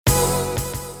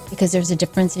because there's a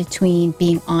difference between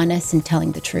being honest and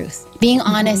telling the truth. Being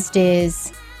honest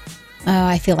is, oh,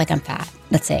 I feel like I'm fat,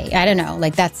 let's say. I don't know,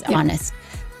 like that's honest.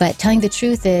 But telling the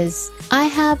truth is, I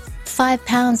have 5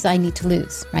 pounds I need to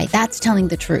lose, right? That's telling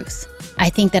the truth. I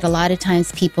think that a lot of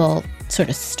times people sort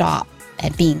of stop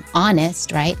at being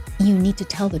honest, right? You need to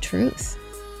tell the truth.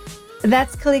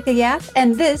 That's Kalika Yap,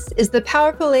 and this is the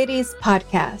Powerful Ladies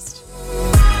Podcast.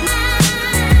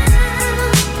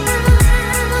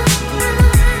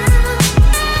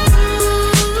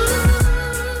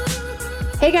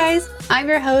 Hey guys, I'm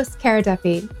your host, Cara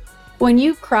Duffy. When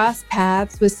you cross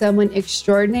paths with someone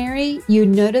extraordinary, you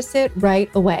notice it right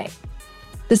away.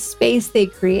 The space they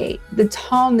create, the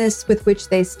tallness with which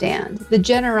they stand, the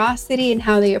generosity in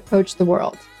how they approach the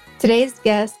world. Today's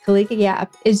guest, Kalika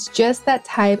Yap, is just that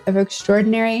type of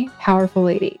extraordinary, powerful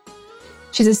lady.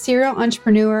 She's a serial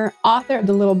entrepreneur, author of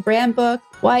the Little Brand Book,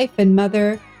 wife and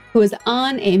mother, who is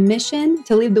on a mission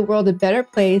to leave the world a better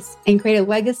place and create a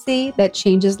legacy that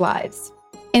changes lives.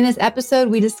 In this episode,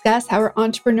 we discuss how her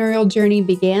entrepreneurial journey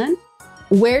began,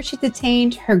 where she's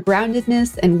attained her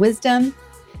groundedness and wisdom,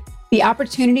 the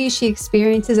opportunities she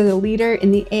experiences as a leader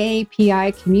in the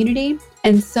AAPI community,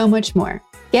 and so much more.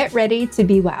 Get ready to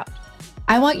be wowed.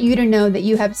 I want you to know that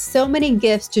you have so many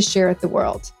gifts to share with the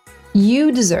world.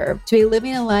 You deserve to be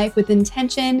living a life with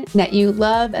intention that you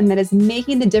love and that is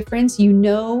making the difference you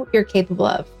know you're capable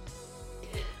of.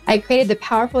 I created the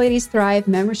Powerful Ladies Thrive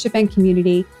membership and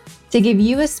community to give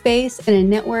you a space and a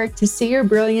network to see your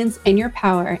brilliance and your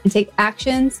power and take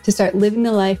actions to start living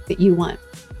the life that you want.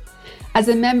 As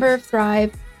a member of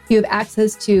Thrive, you have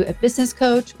access to a business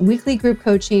coach, weekly group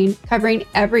coaching, covering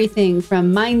everything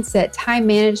from mindset, time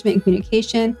management, and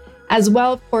communication, as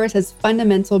well, of course, as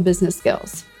fundamental business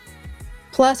skills.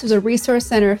 Plus, there's a resource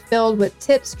center filled with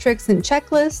tips, tricks, and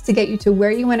checklists to get you to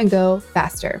where you want to go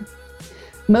faster.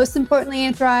 Most importantly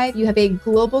in Thrive, you have a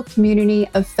global community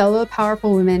of fellow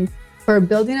powerful women who are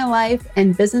building a life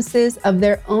and businesses of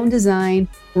their own design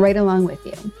right along with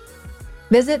you.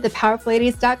 Visit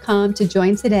thepowerfulladies.com to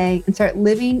join today and start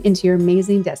living into your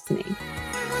amazing destiny.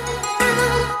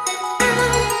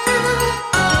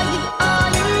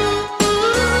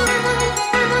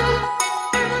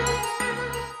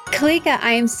 Kalika,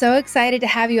 I am so excited to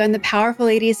have you on the Powerful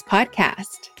Ladies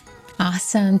podcast.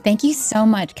 Awesome. Thank you so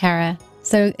much, Cara.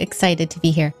 So excited to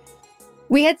be here.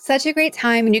 We had such a great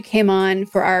time when you came on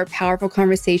for our Powerful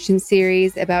Conversation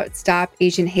series about Stop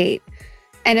Asian Hate.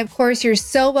 And of course, you're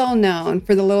so well known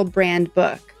for the Little Brand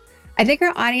Book. I think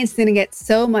our audience is going to get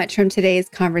so much from today's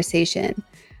conversation.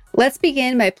 Let's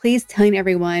begin by please telling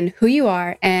everyone who you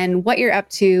are and what you're up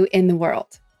to in the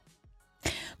world.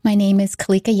 My name is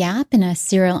Kalika Yap, and I'm a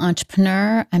serial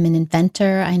entrepreneur. I'm an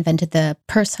inventor. I invented the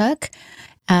purse hook.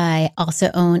 I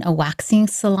also own a waxing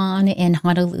salon in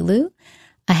Honolulu.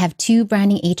 I have 2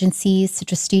 branding agencies,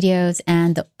 Citrus Studios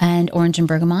and Orange and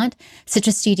Bergamot.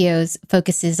 Citrus Studios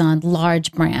focuses on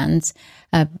large brands,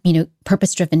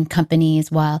 purpose-driven companies,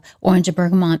 while Orange and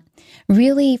Bergamot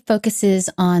really focuses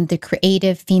on the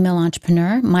creative female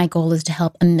entrepreneur. My goal is to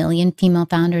help 1 million female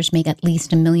founders make at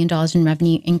least $1 million in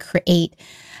revenue and create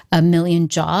 1 million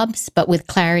jobs, but with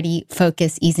clarity,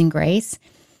 focus, ease, and grace.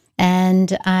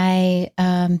 And I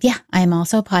am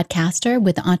also a podcaster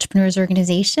with the Entrepreneurs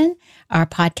Organization. Our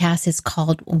podcast is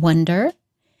called Wonder.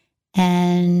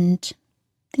 And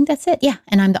I think that's it. Yeah.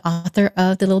 And I'm the author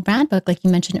of the Little Brand Book, like you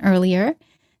mentioned earlier.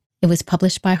 It was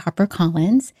published by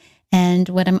HarperCollins. And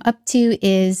what I'm up to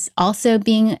is also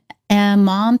being a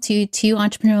mom to 2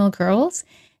 entrepreneurial girls.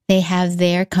 They have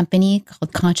their company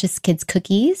called Conscious Kids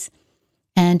Cookies.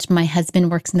 And my husband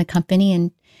works in the company,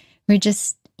 and we're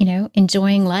just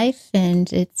enjoying life,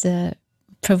 and it's a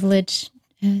privilege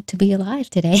to be alive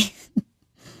today.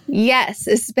 Yes,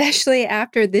 especially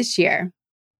after this year.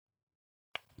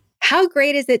 How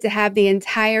great is it to have the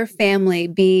entire family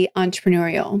be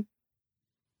entrepreneurial?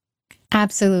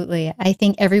 Absolutely. I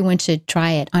think everyone should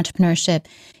try it. Entrepreneurship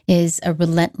is a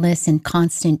relentless and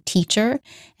constant teacher,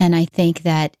 and I think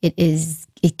that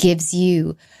it gives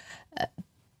you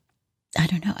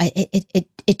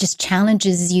it just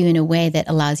challenges you in a way that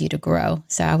allows you to grow.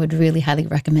 So I would really highly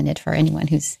recommend it for anyone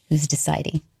who's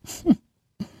deciding.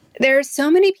 There are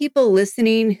so many people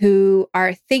listening who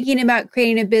are thinking about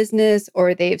creating a business,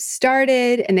 or they've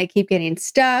started and they keep getting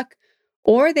stuck,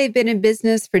 or they've been in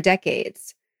business for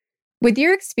decades. With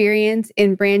your experience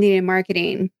in branding and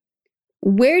marketing,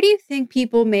 where do you think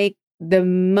people make the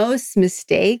most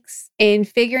mistakes in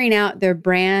figuring out their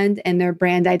brand and their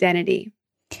brand identity?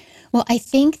 Well, I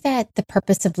think that the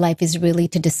purpose of life is really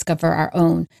to discover our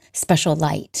own special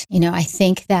light. I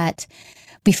think that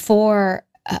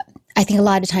I think a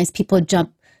lot of times people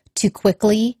jump too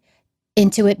quickly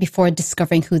into it before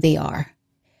discovering who they are.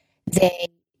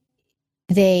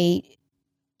 They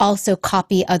also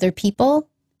copy other people,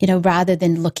 rather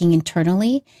than looking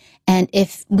internally. And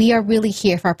if we are really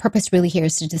here, if our purpose really here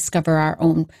is to discover our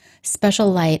own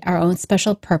special light, our own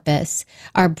special purpose,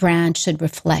 our brand should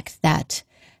reflect that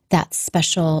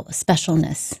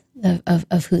specialness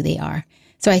of who they are.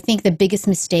 So I think the biggest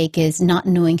mistake is not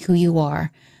knowing who you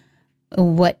are,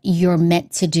 what you're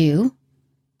meant to do,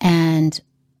 and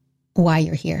why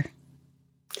you're here.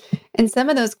 And some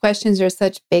of those questions are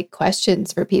such big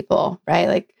questions for people, right?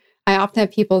 Like I often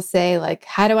have people say, like,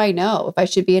 how do I know if I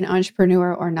should be an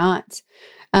entrepreneur or not?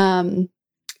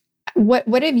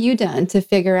 What have you done to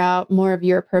figure out more of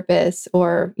your purpose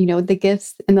or, the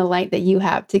gifts and the light that you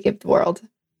have to give the world?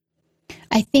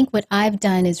 I think what I've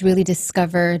done is really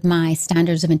discovered my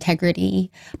standards of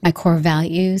integrity, my core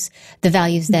values, the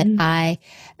values that I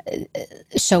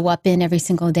show up in every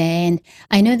single day. And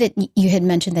I know that you had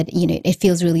mentioned that, it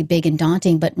feels really big and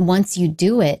daunting, but once you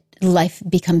do it, life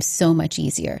becomes so much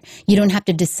easier. You don't have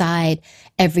to decide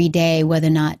every day whether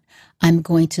or not I'm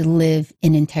going to live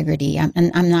in integrity. I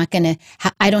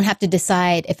don't have to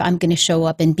decide if I'm going to show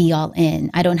up and be all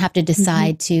in. I don't have to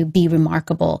decide to be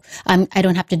remarkable. I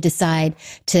don't have to decide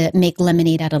to make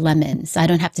lemonade out of lemons. I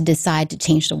don't have to decide to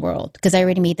change the world because I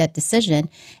already made that decision,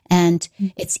 and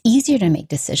it's easier to make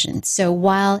decisions. So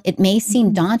while it may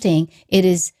seem daunting, it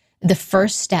is the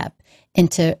first step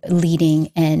into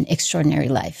leading an extraordinary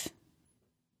life.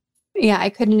 Yeah, I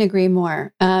couldn't agree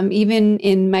more. Even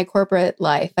in my corporate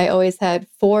life, I always had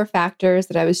 4 factors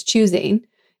that I was choosing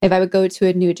if I would go to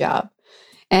a new job.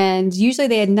 And usually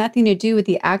they had nothing to do with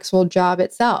the actual job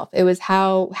itself. It was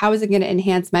how is it going to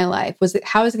enhance my life?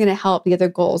 How is it going to help the other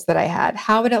goals that I had?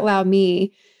 How would it allow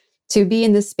me to be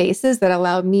in the spaces that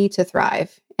allow me to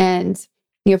thrive? And,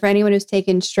 for anyone who's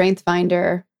taken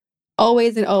StrengthsFinder,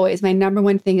 always and always, my number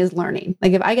one thing is learning.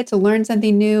 Like if I get to learn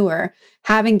something new or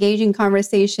have engaging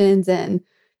conversations and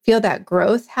feel that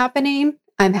growth happening,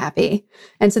 I'm happy.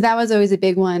 And so that was always a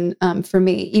big one for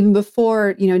me, even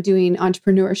before, doing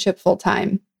entrepreneurship full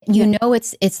time.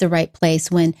 It's the right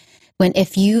place when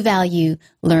if you value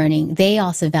learning, they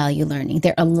also value learning.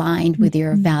 They're aligned with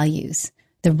your values.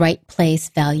 The right place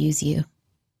values you.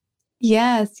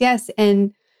 Yes.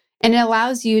 And it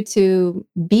allows you to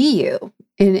be you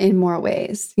in more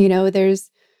ways.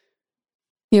 There's,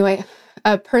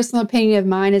 a personal opinion of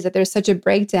mine is that there's such a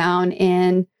breakdown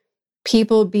in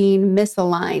people being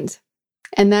misaligned.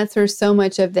 And that's where so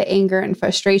much of the anger and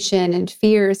frustration and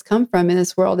fears come from in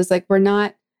this world, is like, we're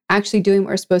not actually doing what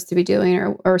we're supposed to be doing,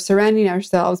 or surrounding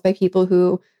ourselves by people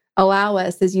who allow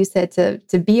us, as you said,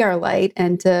 to be our light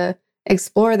and to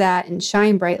explore that and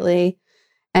shine brightly.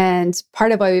 And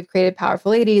part of why we've created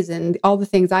Powerful Ladies and all the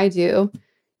things I do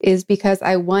is because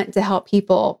I want to help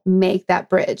people make that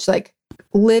bridge, like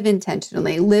live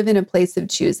intentionally, live in a place of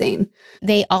choosing.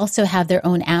 They also have their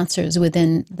own answers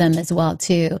within them as well,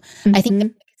 too. I think the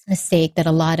biggest mistake that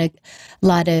a lot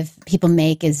of people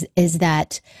make is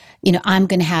that, I'm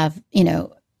going to have,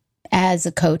 as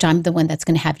a coach, I'm the one that's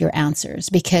going to have your answers,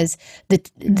 because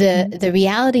the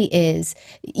reality is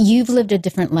you've lived a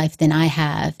different life than I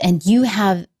have, and you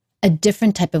have a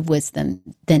different type of wisdom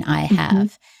than I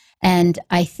have. And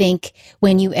I think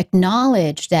when you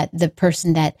acknowledge that the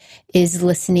person that is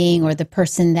listening or the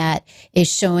person that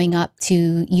is showing up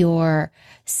to your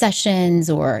sessions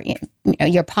or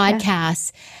your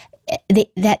podcasts,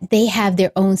 that they have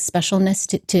their own specialness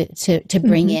to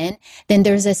bring in, then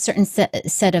there's a certain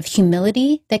set of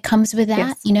humility that comes with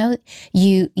that.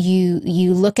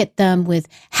 You look at them with,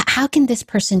 how can this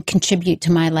person contribute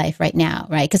to my life right now,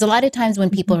 right? Because a lot of times when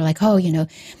people are like,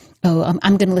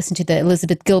 I'm going to listen to the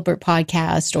Elizabeth Gilbert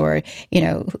podcast or,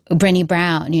 Brené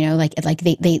Brown, like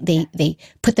they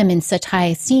put them in such high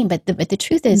esteem, but the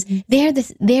truth is they're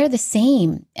the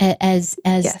same as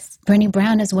Brené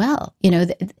Brown as well.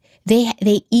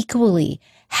 They equally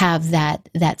have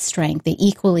that strength. They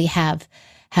equally have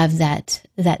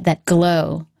that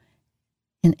glow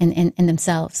in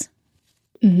themselves.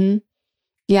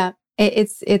 Yeah.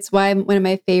 It's why one of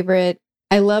my favorite,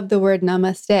 I love the word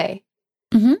namaste.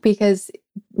 Because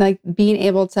like being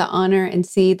able to honor and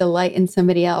see the light in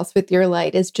somebody else with your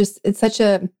light is it's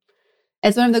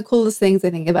one of the coolest things I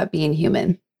think about being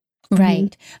human.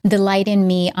 Right. The light in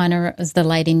me honors the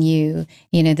light in you.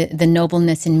 The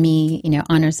nobleness in me,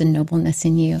 honors the nobleness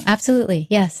in you. Absolutely.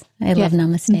 Yes. I love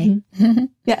namaste.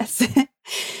 Yes.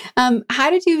 How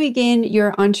did you begin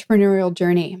your entrepreneurial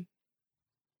journey?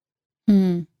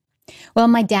 Well,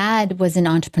 my dad was an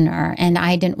entrepreneur, and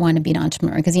I didn't want to be an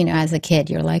entrepreneur because, as a kid,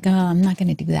 you're like, oh, I'm not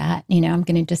going to do that. I'm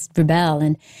going to just rebel.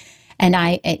 And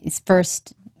I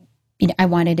first, I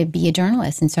wanted to be a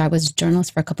journalist. And so I was a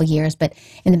journalist for a couple of years. But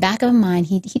in the back of my mind,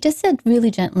 he just said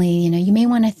really gently, you may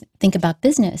want to think about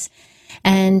business.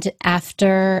 And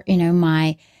after,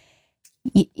 I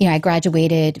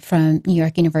graduated from New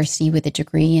York University with a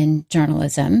degree in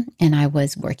journalism, and I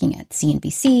was working at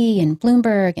CNBC and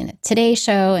Bloomberg and at Today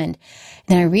Show. And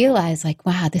then I realized, like,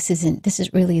 wow, this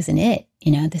really isn't it.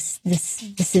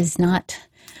 This is not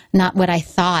what I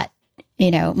thought,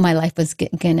 my life was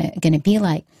gonna be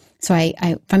like. So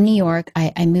I from New York,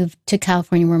 I moved to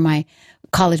California, where my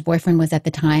college boyfriend was at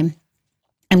the time,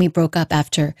 and we broke up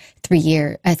after 4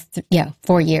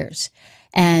 years.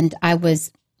 And I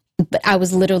was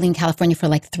literally in California for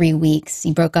like 3 weeks.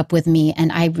 He broke up with me,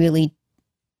 and I really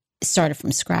started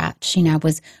from scratch. I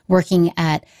was working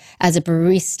as a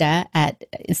barista at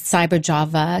Cyber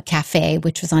Java Cafe,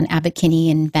 which was on Abbot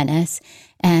Kinney in Venice,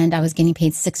 and I was getting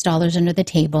paid $6 under the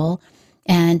table,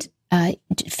 and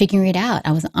figuring it out.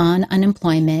 I was on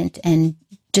unemployment, and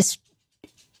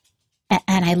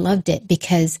I loved it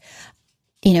because,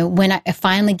 when I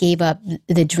finally gave up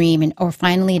the dream or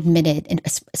finally admitted and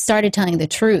started telling the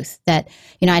truth that,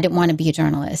 I didn't want to be a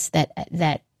journalist, that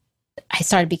I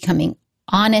started becoming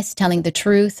honest, telling the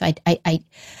truth.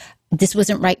 This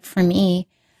wasn't right for me.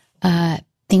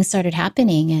 Things started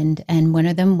happening. And one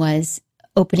of them was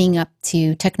opening up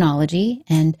to technology.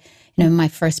 And, my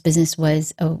first business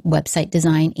was a website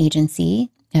design agency.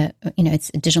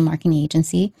 It's a digital marketing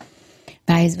agency.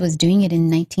 But I was doing it in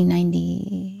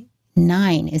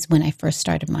 1999 is when I first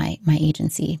started my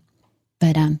agency.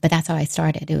 But that's how I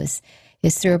started. It was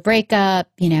through a breakup,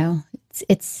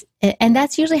 it's and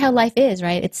that's usually how life is,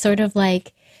 right? It's sort of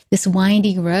like this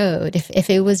windy road. If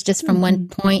it was just from one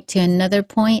point to another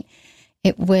point,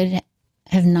 it would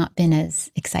have not been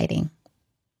as exciting.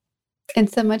 And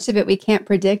so much of it we can't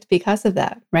predict because of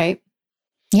that, right?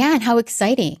 Yeah, and how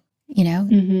exciting.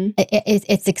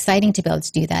 It's exciting to be able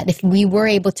to do that. If we were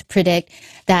able to predict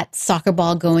that soccer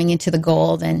ball going into the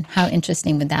goal, then how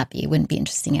interesting would that be? It wouldn't be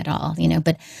interesting at all,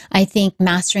 But I think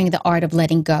mastering the art of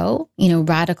letting go,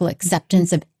 radical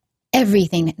acceptance of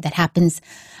everything that happens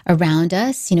around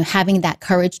us, having that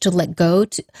courage to let go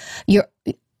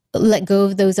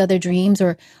of those other dreams,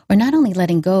 or not only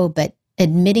letting go, but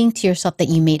admitting to yourself that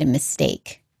you made a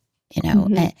mistake.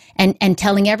 And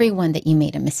telling everyone that you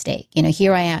made a mistake.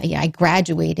 Here I am. I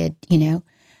graduated,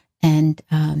 and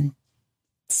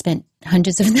spent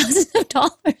hundreds of thousands of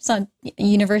dollars on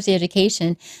university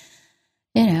education.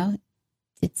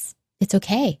 It's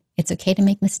okay. It's okay to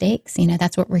make mistakes.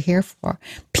 That's what we're here for.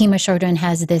 Pema Chodron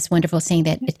has this wonderful saying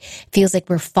that it feels like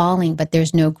we're falling, but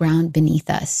there's no ground beneath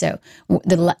us. So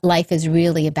the life is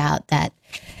really about that,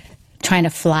 trying to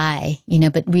fly,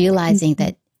 but realizing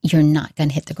that you're not going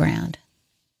to hit the ground.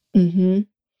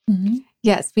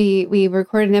 Yes, we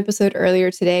recorded an episode earlier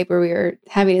today where we were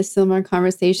having a similar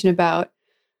conversation about,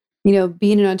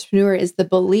 being an entrepreneur is the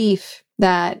belief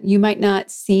that you might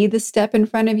not see the step in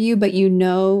front of you, but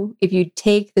if you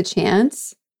take the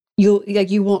chance,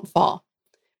 you won't fall,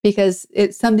 because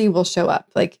something will show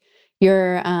up. Like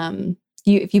if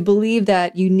you believe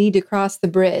that you need to cross the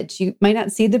bridge, you might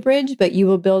not see the bridge, but you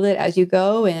will build it as you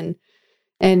go, and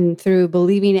through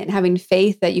believing it and having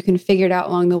faith that you can figure it out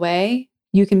along the way,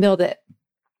 you can build it.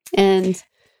 And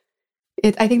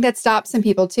I think that stops some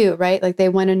people too, right? Like they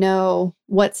want to know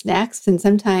what's next. And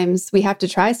sometimes we have to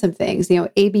try some things.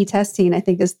 A/B testing, I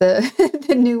think, is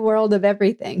the new world of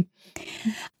everything.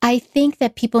 I think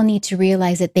that people need to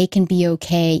realize that they can be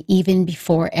okay even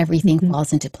before everything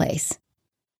falls into place.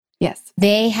 Yes.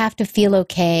 They have to feel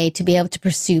okay to be able to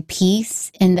pursue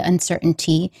peace in the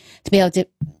uncertainty, to be able to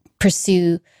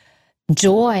pursue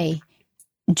joy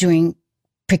during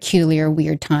peculiar,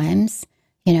 weird times,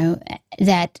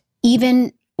 that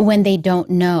even when they don't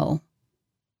know,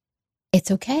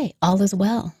 it's okay. All is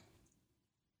well.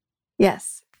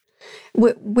 Yes.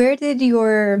 Where did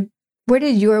your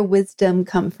wisdom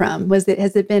come from? Has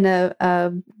it been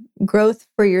a growth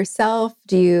for yourself?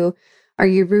 Are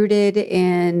you rooted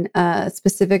in a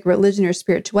specific religion or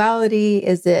spirituality?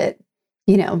 Is it,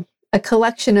 a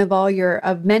collection of all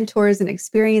of mentors and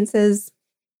experiences?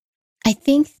 I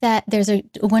think that there's a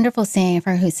wonderful saying, I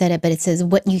forgot who said it, but it says,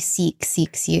 "What you seek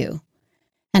seeks you."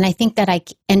 And I think that I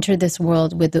entered this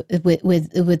world with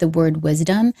the word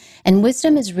wisdom, and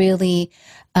wisdom is really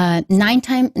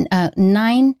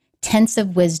 9/10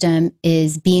 of wisdom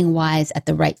is being wise at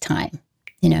the right time.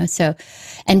 So,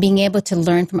 and being able to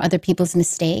learn from other people's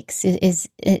mistakes is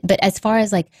but as far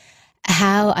as like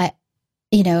how I,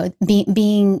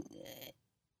 being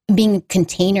a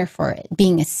container for it,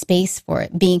 being a space for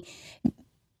it,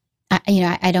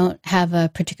 I don't have a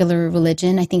particular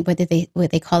religion. I think what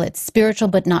they call it, spiritual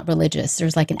but not religious.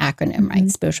 There's like an acronym,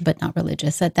 right? Spiritual but not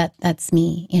religious. That's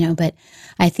me, But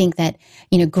I think that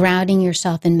grounding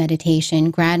yourself in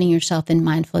meditation, grounding yourself in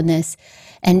mindfulness,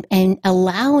 and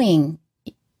allowing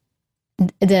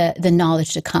the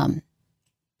knowledge to come,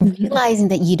 realizing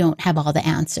that you don't have all the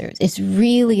answers is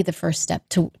really the first step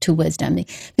to wisdom.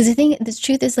 Because I think the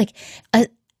truth is like.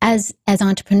 As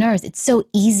entrepreneurs, it's so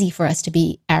easy for us to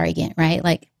be arrogant, right?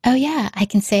 Like, oh yeah, I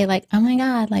can say like, oh my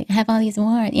God, like I have all these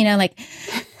awards, like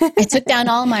I took down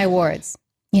all my awards,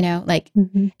 like,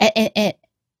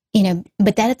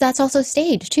 but that's also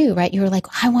staged too, right? You're like,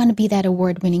 I want to be that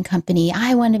award-winning company.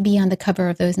 I want to be on the cover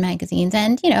of those magazines.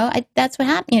 And, that's what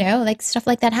happened, like stuff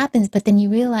like that happens. But then you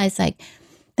realize like,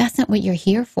 that's not what you're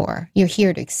here for. You're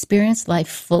here to experience life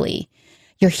fully.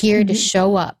 You're here to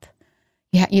show up.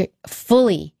 You're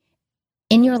fully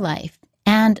in your life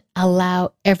and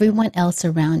allow everyone else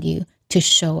around you to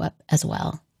show up as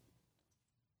well.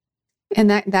 And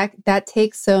that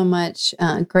takes so much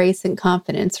grace and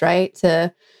confidence, right?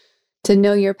 To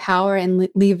know your power and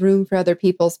leave room for other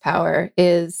people's power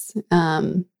is,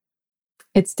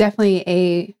 it's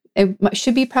definitely it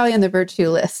should be probably on the virtue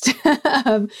list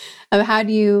of how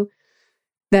do you,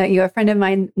 a friend of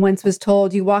mine once was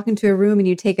told, you walk into a room and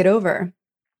you take it over.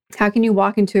 How can you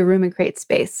walk into a room and create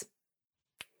space?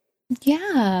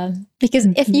 Yeah, because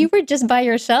if you were just by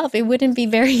yourself, it wouldn't be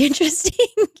very interesting.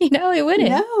 It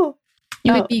wouldn't. No.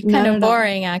 It would be kind of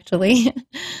boring, actually.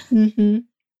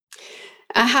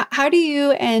 How do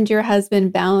you and your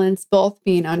husband balance both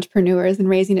being entrepreneurs and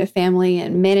raising a family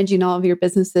and managing all of your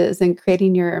businesses and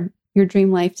creating your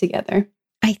dream life together?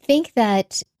 I think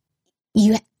that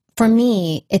for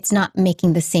me, it's not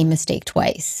making the same mistake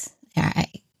twice.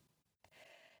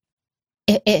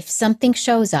 If something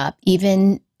shows up,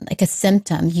 even like a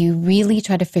symptom, you really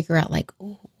try to figure out like,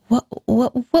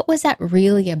 what was that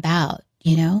really about?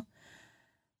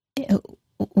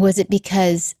 Was it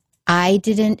because I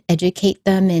didn't educate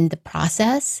them in the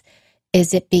process?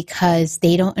 Is it because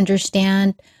they don't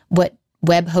understand what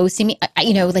web hosting means?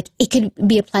 Like it could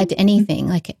be applied to anything.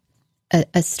 Like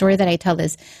a story that I tell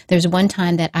is there's one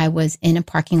time that I was in a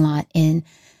parking lot in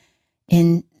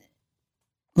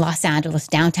Los Angeles,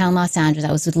 downtown Los Angeles.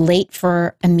 I was late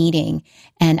for a meeting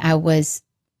and I was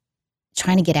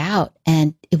trying to get out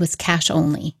and it was cash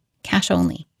only,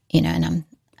 and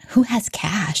who has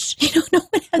cash? No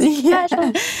one has cash.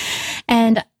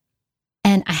 And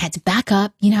I had to back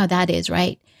up. You know how that is,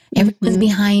 right? Everyone's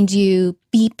behind you,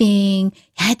 beeping.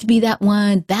 I had to be that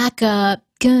one, back up,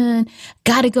 gun,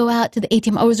 got to go out to the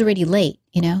ATM. I was already late,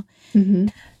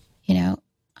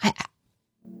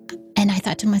 And I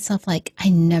thought to myself, like, I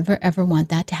never, ever want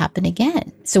that to happen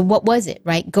again. So what was it,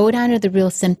 right? Go down to the real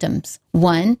symptoms.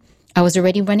 One, I was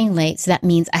already running late. So that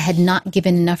means I had not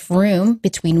given enough room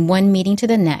between one meeting to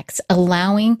the next,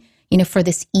 allowing, for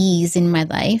this ease in my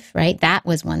life, right? That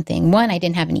was one thing. One, I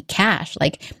didn't have any cash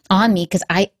on me because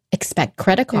I expect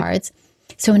credit cards.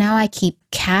 So now I keep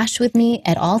cash with me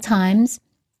at all times.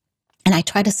 And I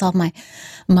try to solve my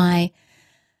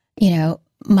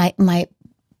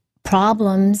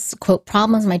problems, quote,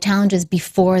 problems, my challenges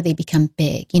before they become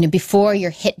big, before you're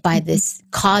hit by this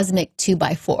cosmic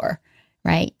 2x4,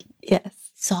 right? Yes.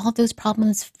 Solve those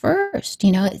problems first,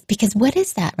 because what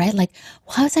is that, right? Like,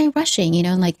 why was I rushing,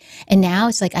 and now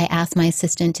it's like I asked my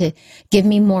assistant to give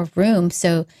me more room.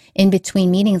 So in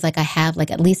between meetings, like I have like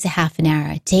at least a half an hour,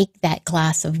 I take that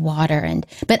glass of water.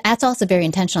 But that's also very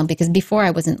intentional because before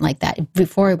I wasn't like that.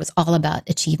 Before it was all about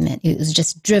achievement. It was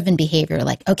just driven behavior,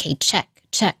 like, okay, check.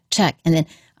 And then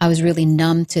I was really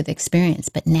numb to the experience.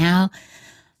 But now,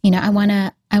 I want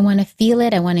to feel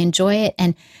it. I want to enjoy it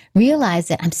and realize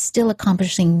that I'm still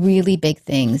accomplishing really big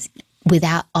things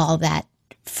without all that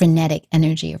frenetic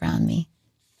energy around me.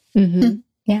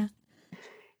 Yeah.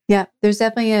 Yeah. There's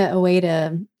definitely a way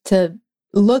to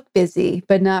look busy,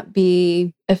 but not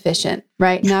be efficient,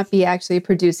 right? Not be actually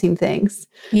producing things.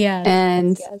 Yeah.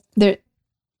 And there,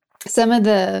 some of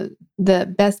the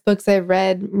best books I've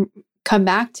read come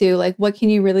back to like, what can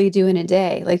you really do in a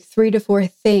day? Like 3 to 4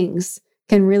 things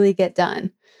can really get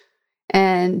done.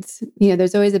 And,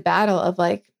 there's always a battle of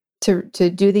like, to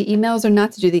do the emails or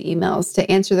not to do the emails, to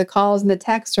answer the calls and the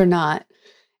texts or not.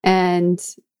 And,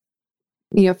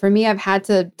 for me, I've had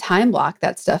to time block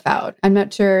that stuff out. I'm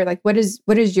not sure, like, what does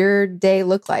your day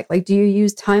look like? Like, do you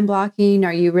use time blocking?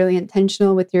 Are you really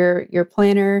intentional with your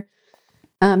planner?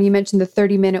 You mentioned the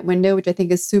 30-minute window, which I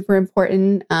think is super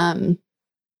important.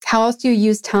 How else do you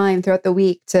use time throughout the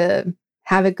week to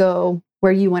have it go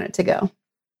where you want it to go?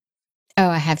 Oh,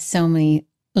 I have so many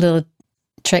little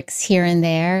tricks here and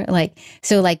there. Like,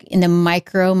 so like in the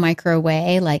micro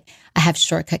way, like I have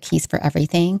shortcut keys for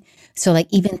everything. So like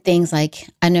even things like,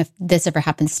 I don't know if this ever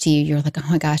happens to you, you're like, oh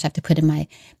my gosh, I have to put in my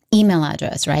email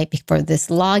address, right? Before this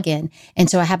login. And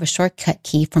so I have a shortcut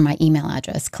key for my email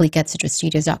address,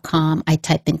 kalika@citrusstudios.com. I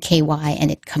type in KY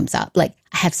and it comes up. Like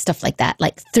I have stuff like that,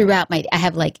 like throughout I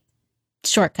have like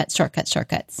shortcuts,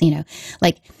 you know,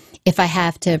 like if I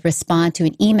have to respond to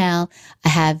an email,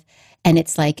 and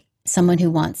it's like someone who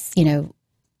wants,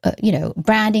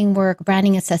 branding work,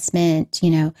 branding assessment,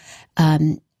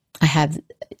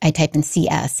 I type in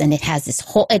CS and it has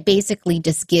it basically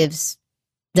just gives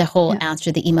the whole answer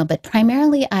to the email. But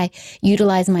primarily I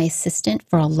utilize my assistant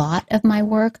for a lot of my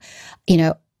work.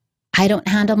 I don't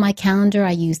handle my calendar.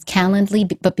 I use Calendly,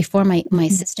 but before my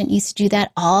assistant used to do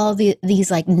that, all these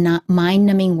like not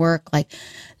mind-numbing work, like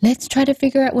let's try to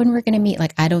figure out when we're going to meet.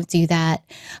 Like I don't do that.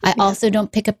 I also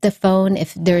don't pick up the phone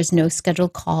if there's no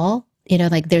scheduled call.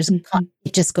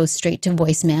 It just goes straight to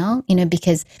voicemail.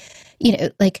 Because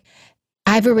like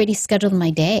I've already scheduled my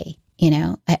day.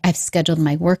 I've scheduled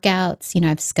my workouts.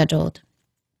 I've scheduled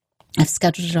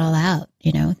it all out.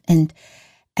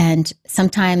 And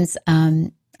sometimes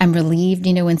I'm relieved,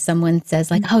 when someone says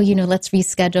like, oh, let's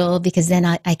reschedule, because then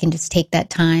I can just take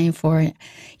that time for, an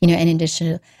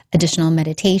additional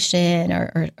meditation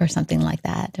or something like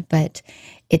that. But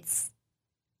it's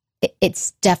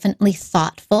definitely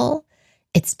thoughtful,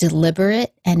 it's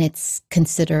deliberate, and it's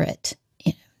considerate.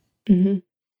 Mm-hmm.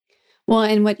 Well,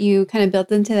 and what you kind of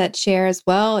built into that share as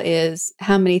well is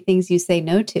how many things you say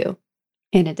no to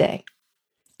in a day,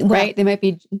 right? They might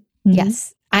be.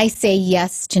 Yes. I say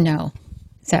yes to no.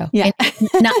 So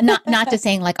not just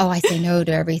saying like, oh, I say no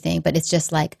to everything, but it's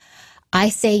just like, I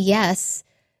say yes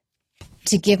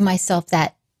to give myself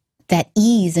that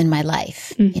ease in my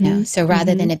life, So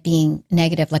rather than it being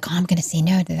negative, like, oh, I'm going to say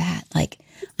no to that. Like,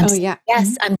 I'm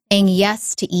saying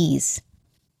yes to ease.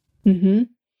 Mm-hmm.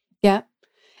 Yeah.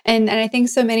 And I think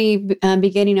so many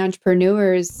beginning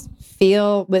entrepreneurs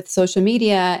feel with social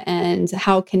media and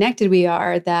how connected we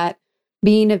are that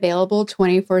being available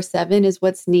 24/7 is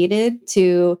what's needed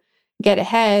to get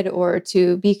ahead or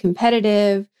to be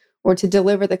competitive or to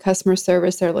deliver the customer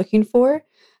service they're looking for.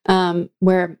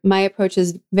 Where my approach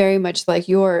is very much like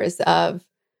yours of,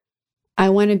 I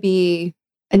want to be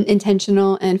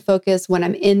intentional and focused when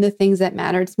I'm in the things that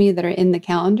matter to me that are in the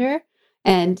calendar.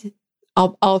 And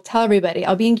I'll tell everybody,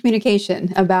 I'll be in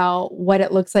communication about what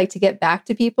it looks like to get back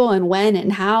to people and when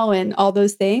and how and all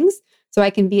those things. So I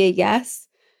can be a yes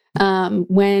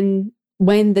when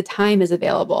the time is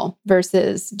available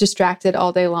versus distracted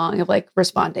all day long of like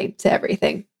responding to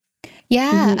everything.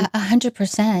 Yeah,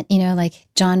 100%. Like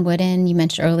John Wooden, you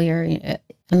mentioned earlier.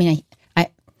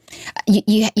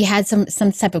 You had some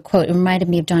type of quote. It reminded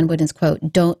me of John Wooden's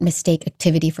quote: "Don't mistake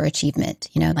activity for achievement."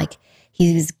 Like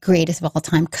he's greatest of all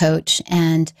time coach,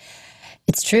 and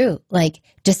it's true. Like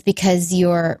just because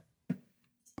you're,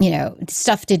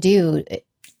 stuff to do,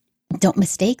 don't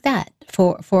mistake that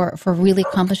for really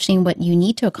accomplishing what you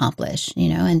need to accomplish.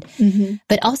 And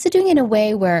but also doing it in a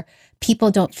way where people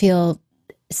don't feel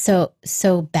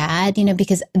so bad,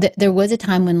 because there was a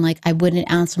time when like I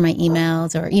wouldn't answer my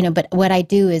emails or, but what I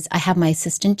do is I have my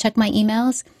assistant check my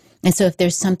emails. And so if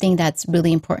there's something that's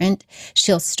really important,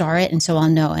 she'll star it. And so I'll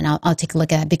know, and I'll take a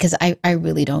look at it, because I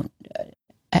really don't,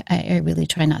 I really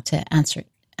try not to answer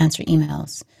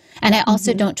emails. And I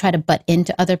also don't try to butt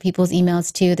into other people's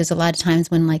emails too. There's a lot of times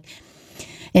when like,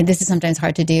 and this is sometimes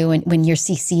hard to do when you're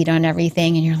CC'd on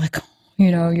everything and you're like,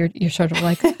 you're sort of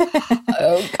like,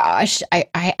 oh gosh,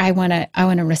 I want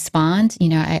to respond.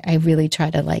 I really try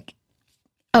to like,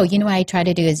 what I try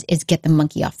to do is get the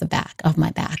monkey off my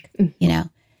back. You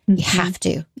have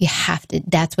to,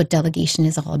 that's what delegation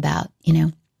is all about,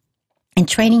 and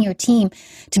training your team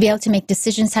to be able to make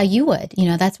decisions how you would,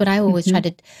 that's what I always try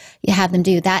to have them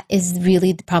do. That is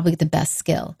really probably the best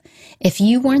skill. If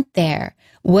you weren't there,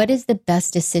 what is the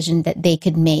best decision that they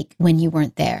could make when you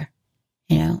weren't there?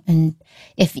 And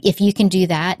if you can do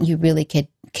that, you really could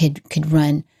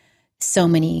run so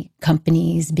many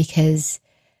companies, because,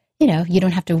 you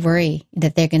don't have to worry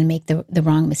that they're going to make the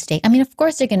wrong mistake. I mean, of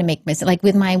course they're going to make mistakes. Like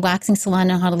with my waxing salon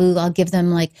in Honolulu, I'll give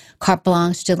them like carte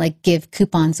blanche to like give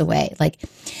coupons away. Like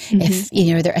if,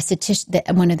 their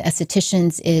esthetician, one of the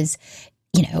estheticians is,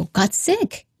 got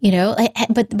sick,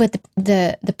 but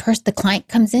the client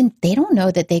comes in, they don't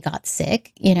know that they got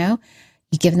sick, you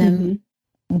give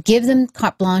them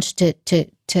carte blanche to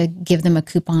give them a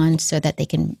coupon so that they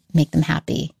can make them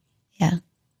happy. Yeah.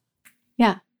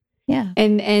 Yeah. Yeah.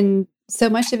 And so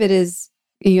much of it is,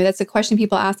 that's a question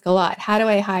people ask a lot. How do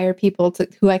I hire people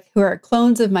who are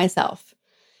clones of myself?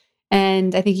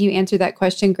 And I think you answered that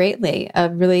question greatly,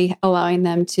 of really allowing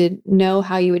them to know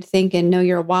how you would think and know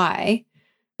your why,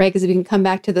 right? Because if you can come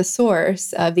back to the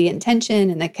source of the intention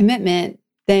and the commitment,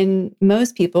 then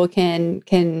most people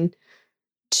can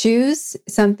choose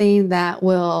something that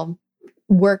will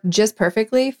work just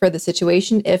perfectly for the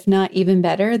situation, if not even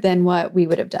better than what we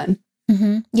would have done.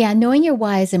 Mm-hmm. Yeah, knowing your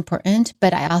why is important,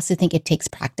 but I also think it takes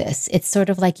practice. It's sort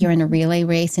of like you're in a relay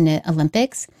race in the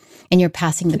Olympics and you're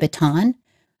passing the baton.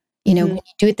 You know, when you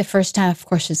do it the first time, of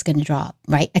course, it's going to drop,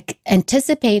 right?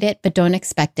 Anticipate it, but don't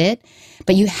expect it.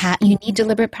 But you need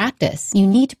deliberate practice. You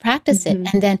need to practice it.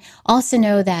 And then also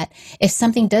know that if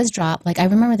something does drop, like I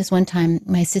remember this one time,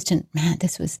 my assistant, man,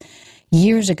 this was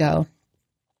years ago.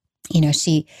 You know,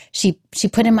 she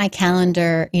put in my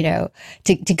calendar, you know,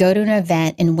 to go to an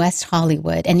event in West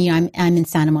Hollywood. And, you know, I'm in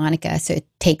Santa Monica, so it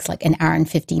takes like an hour and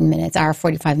 15 minutes, hour,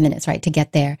 45 minutes, right, to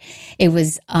get there. It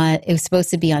was supposed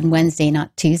to be on Wednesday,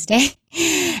 not Tuesday.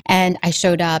 And I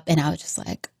showed up and I was just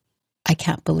like, I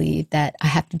can't believe that I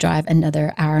have to drive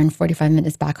another hour and 45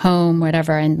 minutes back home,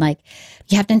 whatever. And like,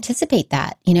 you have to anticipate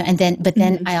that, you know, and then, but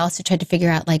then I also tried to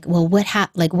figure out like, well, what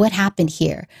happened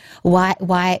here? Why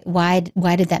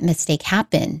did that mistake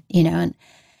happen? You know,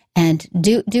 and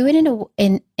do it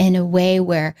in a way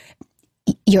where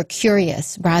you're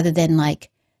curious rather than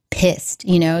like pissed,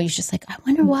 you know, you're just like, I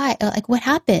wonder why, like what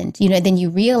happened? You know, then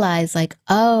you realize like,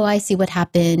 oh, I see what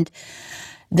happened.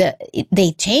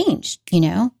 They changed, you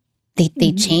know.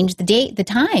 They changed the date, the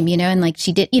time, you know, and like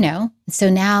she did, you know, so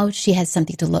now she has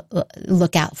something to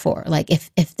look out for. Like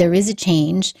if there is a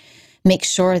change, make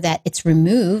sure that it's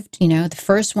removed, you know, the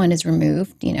first one is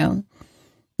removed, you know,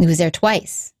 it was there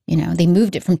twice, you know, they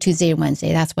moved it from Tuesday to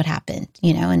Wednesday. That's what happened,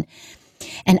 you know,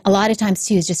 and a lot of times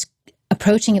too is just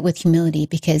approaching it with humility,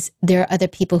 because there are other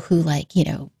people who like, you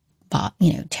know,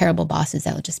 terrible bosses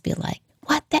that will just be like,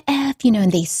 what the F, you know,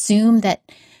 and they assume that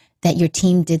your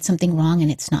team did something wrong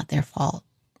and it's not their fault.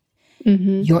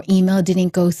 Your email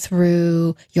didn't go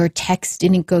through, your text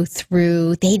didn't go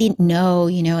through, they didn't know,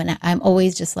 you know, and I'm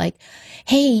always just like,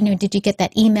 hey, you know, did you get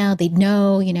that email? They'd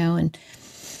know, you know, and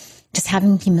just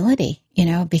having humility, you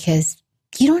know, because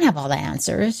you don't have all the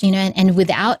answers, you know, and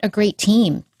without a great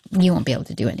team, you won't be able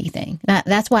to do anything.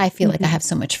 That's why I feel like I have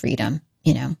so much freedom,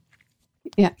 you know,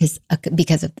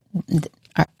 because of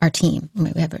our team.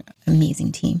 We have an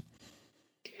amazing team.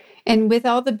 And with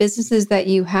all the businesses that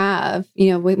you have, you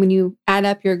know, when you add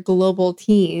up your global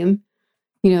team,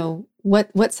 you know,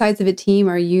 what size of a team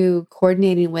are you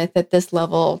coordinating with at this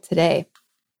level today?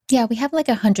 Yeah, we have like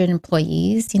 100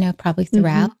 employees, you know, probably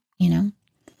throughout, you know.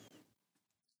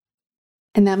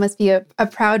 And that must be a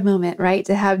proud moment, right?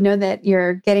 To know that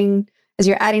you're getting, as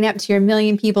you're adding up to your 1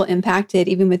 million people impacted,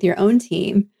 even with your own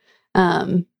team,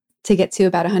 to get to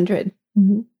about 100.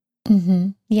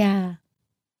 Yeah.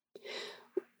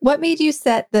 What made you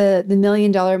set the $1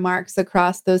 million marks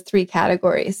across those 3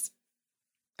 categories?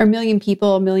 Or 1 million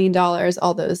people, $1 million,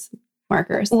 all those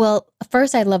markers? Well,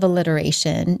 first, I love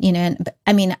alliteration, you know, and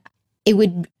I mean,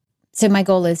 so my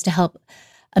goal is to help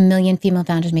 1 million female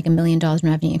founders make $1 million in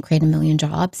revenue and create 1 million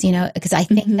jobs, you know, because I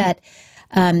think that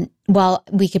while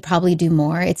we could probably do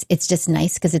more, it's just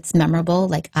nice because it's memorable.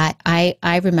 Like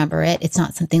I remember it. It's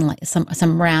not something like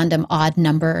some random odd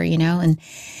number, you know,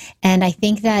 and I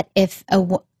think that if a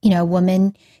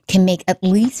woman can make at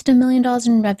least $1 million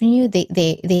in revenue,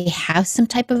 they have some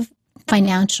type of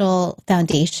financial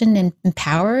foundation and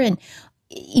power, and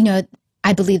you know,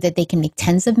 I believe that they can make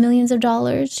tens of millions of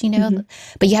dollars, you know,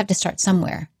 but you have to start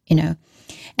somewhere, you know,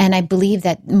 and I believe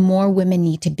that more women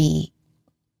need to be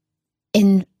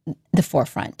in the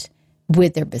forefront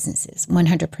with their businesses,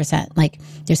 100%. Like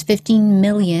there's 15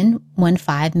 million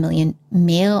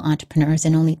male entrepreneurs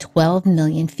and only 12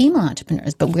 million female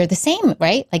entrepreneurs, but we're the same,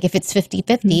 right? Like if it's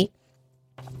 50-50,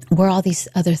 where are all these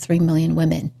other 3 million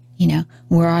women, you know,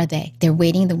 where are they? They're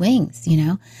waiting in the wings, you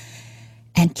know?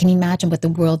 And can you imagine what the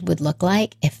world would look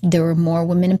like if there were more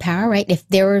women in power, right? If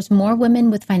there was more women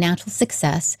with financial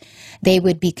success, they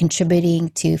would be contributing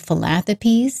to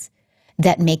philanthropies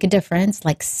that make a difference,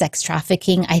 like sex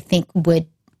trafficking, I think would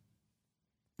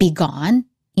be gone,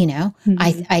 you know.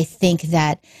 I think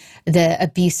that the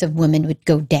abuse of women would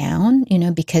go down, you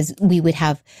know, because we would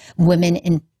have women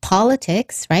in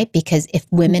politics, right? Because if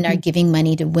women are giving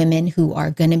money to women who are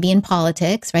going to be in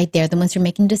politics, right? They're the ones who are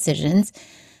making decisions.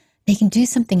 They can do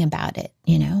something about it,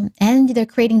 you know, and they're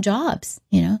creating jobs,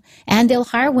 you know, and they'll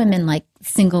hire women like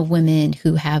single women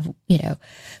who have, you know,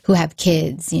 who have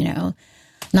kids, you know,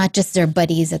 not just their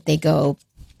buddies that they go,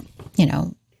 you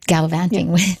know,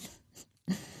 gallivanting with.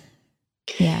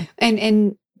 Yeah.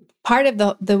 And part of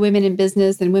the women in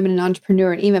business and women in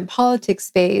entrepreneur and even politics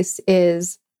space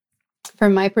is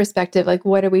from my perspective, like,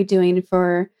 what are we doing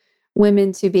for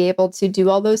women to be able to do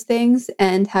all those things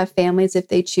and have families if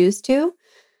they choose to?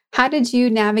 How did you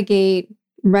navigate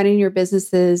running your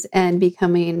businesses and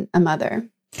becoming a mother?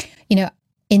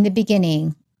 In the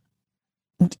beginning,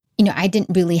 I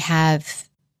didn't really have,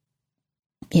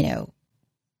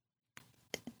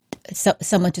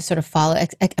 someone to sort of follow.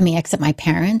 Except my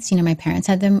parents. My parents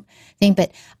had them thing,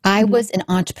 but I was an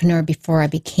entrepreneur before I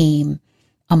became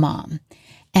a mom.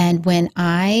 And when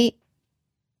I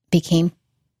became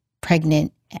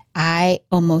pregnant, I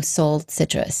almost sold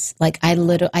Citrus. Like I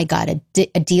got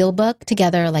a deal book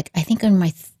together, like I think in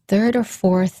my third or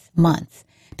fourth month,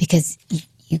 because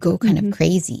you go kind of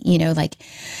crazy,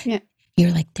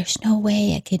 you're like, there's no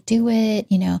way I could do it,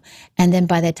 And then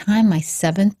by the time my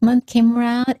 7th month came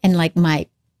around and like my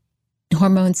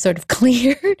hormones sort of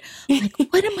cleared, I'm like,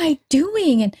 what am I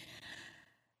doing? And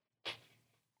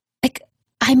like,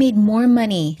 I made more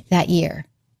money that year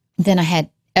than I had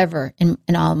ever in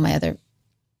all of my other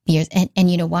years.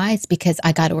 And you know why? It's because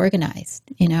I got organized.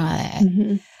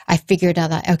 I figured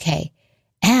out that, okay.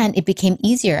 And it became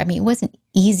easier. I mean, it wasn't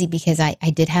easy because I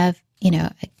did have,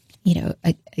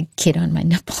 a kid on my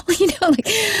nipple,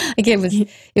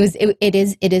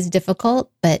 it is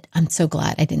difficult, but I'm so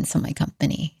glad I didn't sell my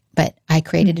company. But I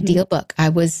created a deal book. I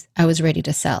was ready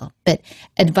to sell. But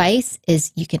advice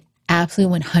is you can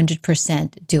absolutely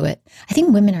 100% do it. I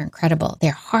think women are incredible.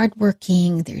 They're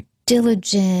hardworking, they're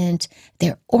diligent,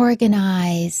 they're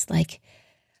organized. Like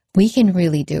we can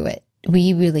really do it.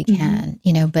 We really can,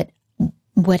 but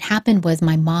what happened was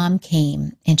my mom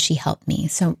came and she helped me.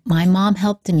 So my mom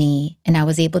helped me and I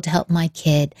was able to help my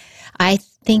kid. I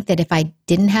think that if I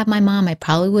didn't have my mom, I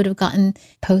probably would have gotten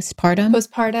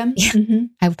postpartum. Yeah.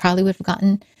 I probably would have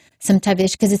gotten some type of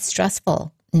issue because it's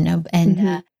stressful, and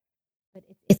but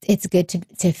it's good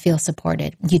to feel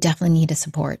supported. You definitely need a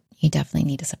support.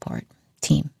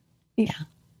 Team. Yeah.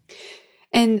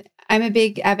 And I'm a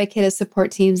big advocate of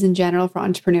support teams in general for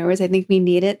entrepreneurs. I think we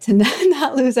need it to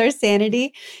not lose our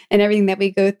sanity and everything that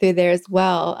we go through there as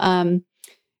well.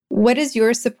 What has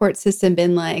your support system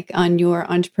been like on your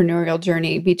entrepreneurial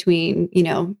journey between,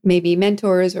 maybe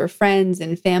mentors or friends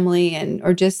and family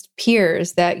or just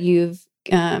peers that you've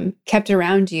kept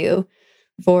around you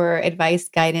for advice,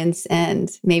 guidance,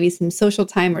 and maybe some social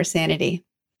time or sanity?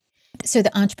 So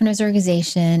the Entrepreneurs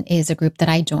Organization is a group that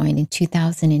I joined in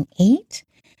 2008.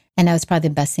 And that was probably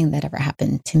the best thing that ever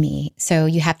happened to me. So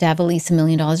you have to have at least $1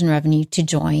 million in revenue to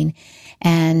join.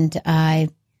 And I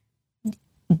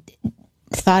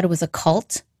thought it was a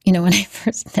cult, when I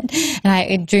first met.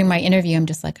 And during my interview, I'm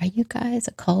just like, are you guys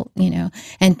a cult? And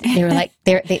they were like,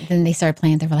 then they started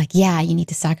playing. They were like, yeah, you need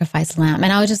to sacrifice lamb.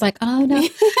 And I was just like, oh no.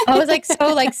 I was like,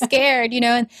 so like scared,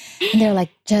 and they're like,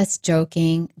 just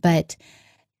joking. But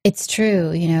it's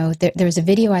true. There was a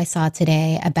video I saw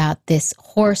today about this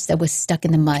horse that was stuck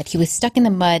in the mud. He was stuck in the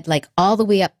mud, like all the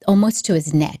way up almost to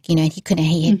his neck, and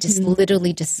he had just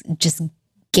literally just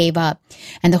gave up.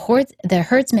 And the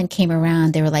herdsmen came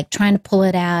around, they were like trying to pull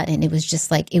it out. And it was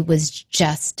just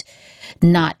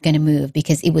not going to move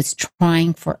because it was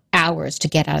trying for hours to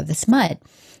get out of this mud.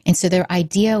 And so their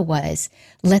idea was,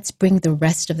 let's bring the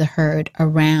rest of the herd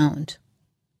around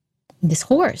this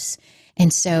horse.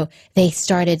 And so they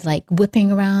started like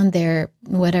whipping around their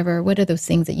what are those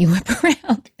things that you whip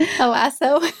around? A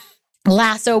lasso,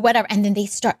 whatever. And then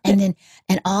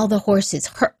and all the horses,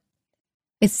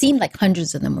 it seemed like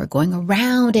hundreds of them were going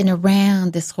around and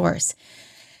around this horse.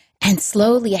 And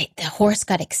slowly the horse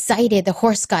got excited. The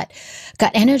horse got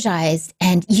energized,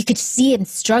 and you could see him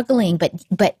struggling,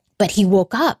 but he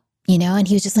woke up, and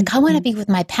he was just like, I want to be with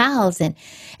my pals. And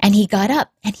he got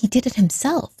up and he did it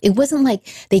himself. It wasn't like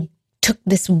they took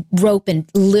this rope and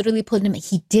literally pulled him.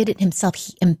 He did it himself.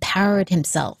 He empowered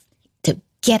himself to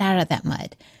get out of that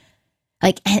mud.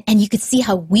 Like, and you could see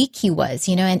how weak he was,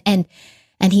 and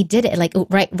he did it like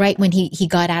right when he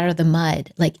got out of the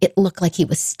mud, like it looked like he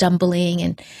was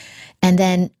stumbling and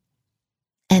then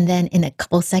in a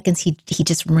couple of seconds, he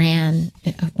just ran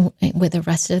with the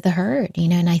rest of the herd,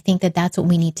 and I think that that's what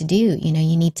we need to do. You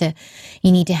need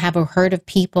to have a herd of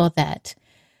people that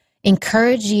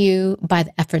encourage you by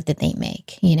the effort that they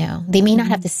make. They may not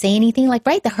have to say anything, like,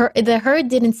 right. The herd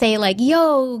didn't say like,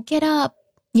 yo, get up,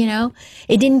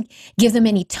 it didn't give them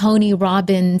any Tony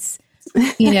Robbins,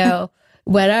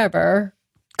 whatever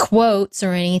quotes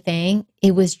or anything.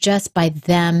 It was just by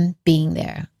them being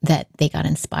there that they got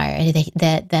inspired,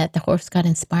 that the horse got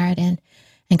inspired and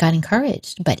got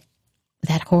encouraged. But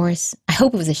that horse, I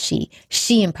hope it was a she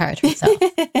empowered herself.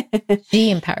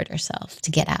 She empowered herself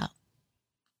to get out.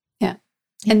 Yeah.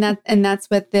 And that's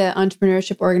what the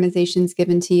entrepreneurship organization's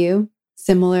given to you.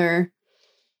 similar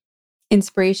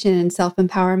inspiration and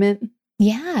self-empowerment?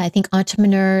 Yeah, I think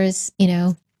entrepreneurs,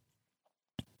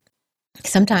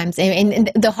 sometimes,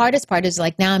 and the hardest part is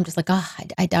like now I'm just like, oh,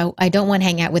 I don't want to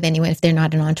hang out with anyone if they're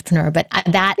not an entrepreneur. But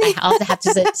I also have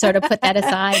to sort of put that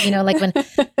aside, like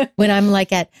when I'm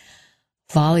like at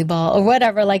volleyball or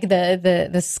whatever, like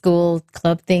the school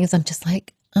club things, I'm just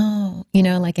like, oh,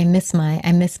 like I miss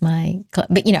my club.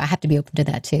 But I have to be open to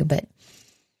that too. But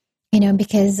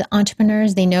because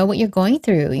entrepreneurs, they know what you're going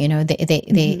through.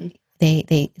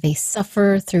 They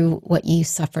suffer through what you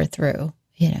suffer through.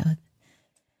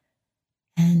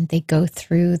 And they go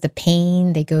through the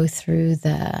pain, they go through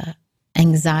the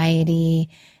anxiety,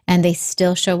 and they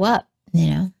still show up,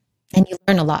 and you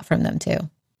learn a lot from them too.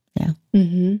 Yeah.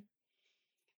 Mm-hmm.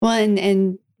 Well,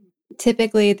 and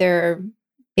typically they're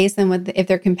based on if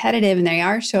they're competitive and they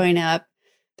are showing up,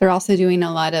 they're also doing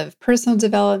a lot of personal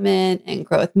development and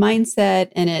growth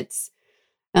mindset. And it's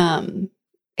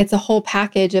a whole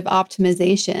package of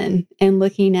optimization and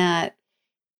looking at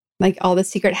like all the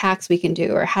secret hacks we can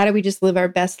do, or how do we just live our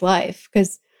best life?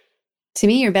 Because to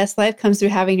me, your best life comes through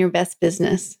having your best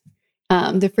business,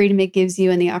 the freedom it gives you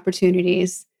and the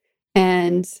opportunities.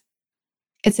 And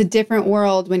it's a different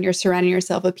world when you're surrounding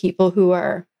yourself with people who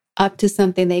are up to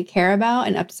something they care about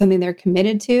and up to something they're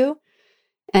committed to.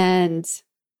 And,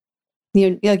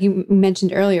 like you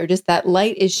mentioned earlier, just that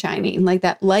light is shining, like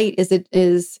that light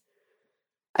is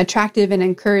attractive and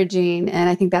encouraging. And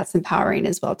I think that's empowering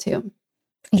as well too.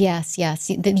 Yes.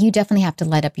 You definitely have to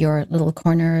light up your little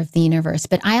corner of the universe.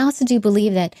 But I also do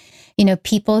believe that,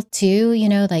 people too,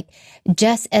 like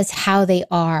just as how they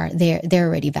are, they're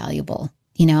already valuable.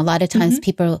 A lot of times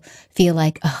people feel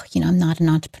like, oh, I'm not an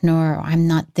entrepreneur, or I'm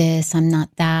not this, I'm not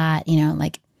that,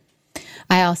 like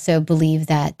I also believe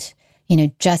that,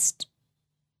 even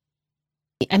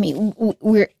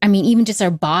just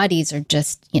our bodies are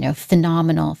just,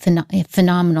 phenomenal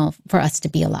for us to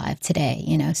be alive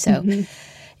today, so,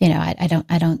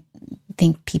 I don't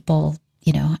think people,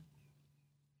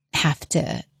 have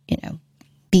to,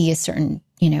 be a certain,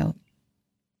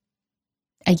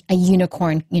 a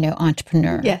unicorn,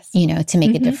 entrepreneur, yes. To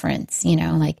make a difference,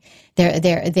 like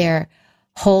they're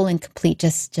whole and complete,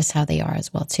 just how they are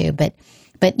as well too. But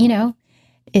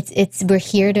we're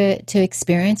here to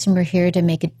experience, and we're here to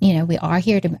make it, we are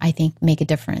here to, I think, make a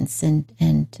difference and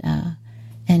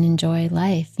enjoy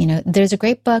life. There's a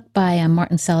great book by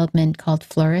Martin Seligman called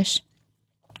Flourish.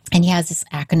 And he has this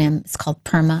acronym, it's called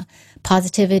PERMA: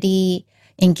 positivity,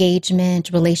 engagement,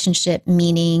 relationship,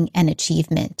 meaning, and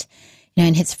achievement.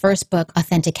 In his first book,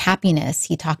 Authentic Happiness,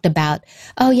 he talked about,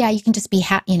 oh yeah, you can just be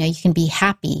happy, you can be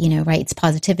happy, right? It's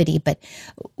positivity. But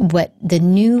what the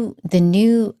new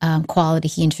quality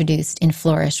he introduced in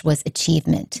Flourish was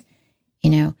achievement.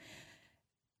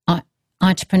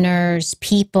 Entrepreneurs,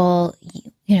 people,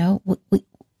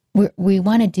 we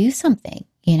want to do something,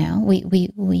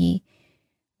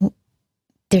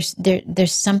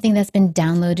 there's something that's been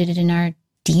downloaded in our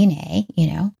DNA,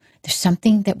 there's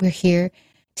something that we're here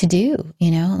to do,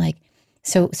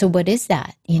 so what is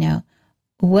that?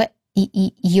 What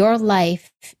your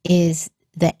life is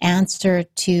the answer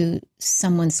to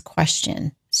someone's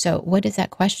question. So what is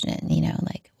that question?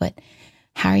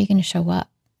 How are you going to show up?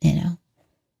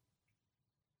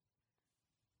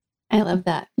 I love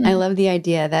that. Mm-hmm. I love the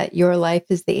idea that your life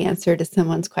is the answer to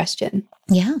someone's question.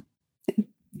 Yeah.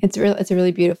 It's a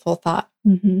really beautiful thought.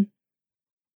 Mm-hmm.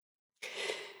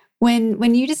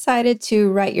 When you decided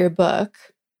to write your book,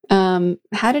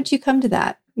 how did you come to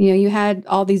that? You had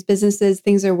all these businesses,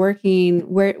 things are working.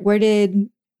 Where did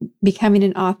becoming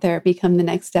an author become the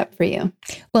next step for you?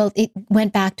 Well, it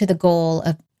went back to the goal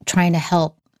of trying to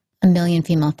help 1 million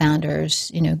female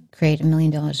founders, create $1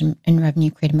 million in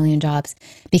revenue, create 1 million jobs.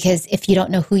 Because if you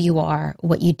don't know who you are,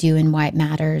 what you do, and why it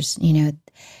matters, you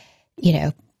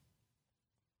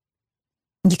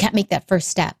can't make that first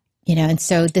step, And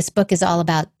so this book is all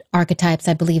about archetypes.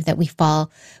 I believe that we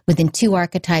fall within 2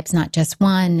 archetypes, not just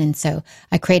one. And so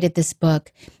I created this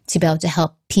book to be able to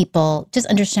help people just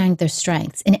understand their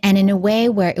strengths and in a way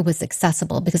where it was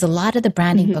accessible, because a lot of the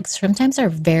branding books sometimes are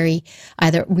very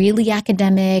either really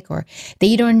academic or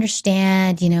they don't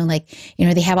understand,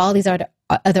 they have all these other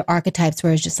archetypes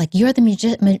where it's just like, you're the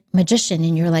magician.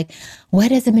 And you're like,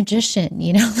 what is a magician?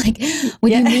 What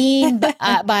do you mean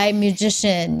by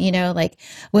magician?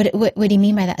 What do you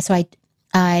mean by that? So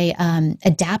I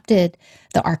adapted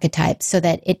the archetypes so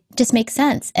that it just makes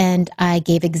sense. And I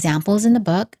gave examples in the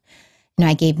book,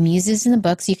 I gave muses in the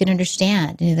book so you can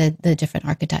understand the different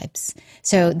archetypes.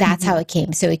 So that's how it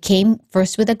came. So it came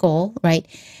first with a goal, right?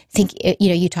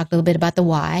 You talked a little bit about the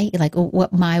why, like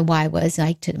what my why was,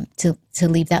 like to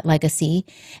leave that legacy,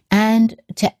 and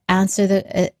to answer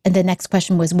the next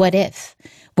question was, what if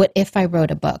I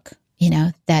wrote a book,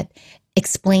 that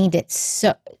explained it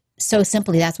so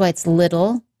simply. That's why it's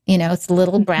little, it's a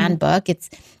little brand book.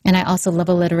 And I also love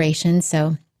alliteration.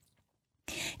 So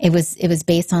it was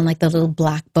based on like the little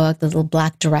black book, the little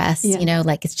black dress,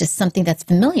 like it's just something that's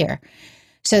familiar,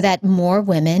 so that more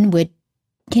women would,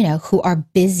 who are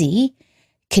busy,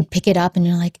 could pick it up. And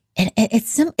you're like, and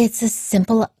it's a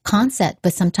simple concept,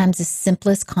 but sometimes the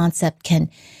simplest concept can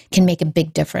make a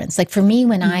big difference. Like for me,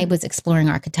 when I was exploring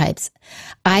archetypes,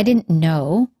 I didn't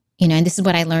know, and this is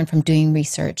what I learned from doing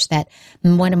research, that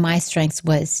one of my strengths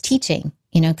was teaching.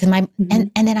 Because and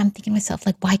then I'm thinking to myself,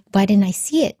 like, why didn't I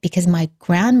see it? Because my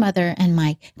grandmother and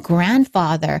my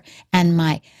grandfather and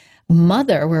my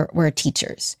mother were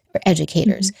teachers or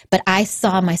educators, but I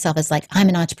saw myself as like, I'm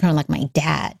an entrepreneur like my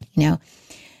dad,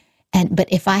 but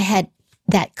if I had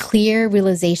that clear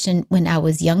realization when I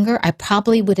was younger, I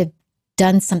probably would have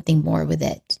done something more with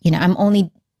it. I'm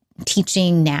only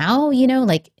teaching now,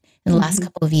 like in the last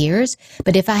couple of years,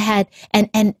 but if I had,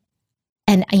 and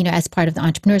as part of the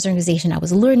Entrepreneurs Organization, I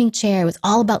was a learning chair. It was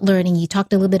all about learning. You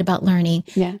talked a little bit about learning.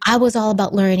 Yeah. I was all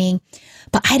about learning,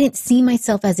 but I didn't see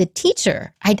myself as a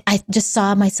teacher. I just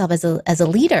saw myself as a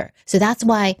leader. So that's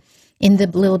why in the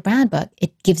Little Brand Book,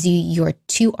 it gives you your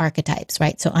two archetypes,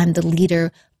 right? So I'm the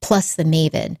leader plus the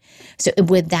maven. So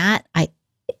with that,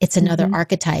 it's another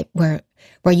archetype where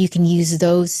you can use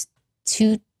those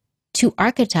two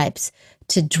archetypes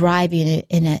to drive you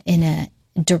in a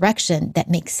direction that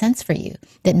makes sense for you,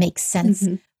 that makes sense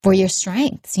for your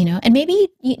strengths, and maybe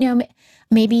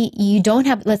you don't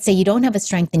have, let's say you don't have a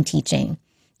strength in teaching,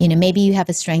 maybe you have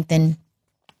a strength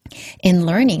in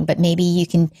learning, but maybe you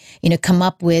can, come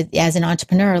up with, as an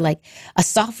entrepreneur, like a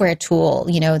software tool,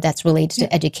 that's related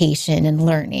to education and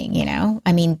learning,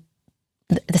 I mean,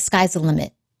 the sky's the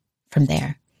limit from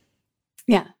there.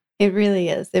 Yeah, it really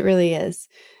is. It really is.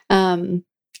 And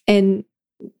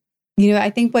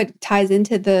I think what ties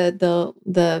into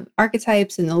the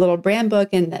archetypes and the Little Brand Book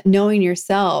and knowing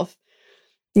yourself,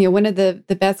 one of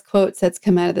the best quotes that's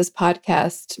come out of this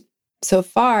podcast so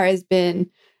far has been,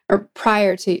 or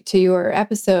prior to your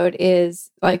episode,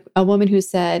 is like a woman who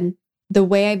said, the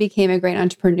way I became a great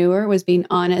entrepreneur was being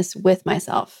honest with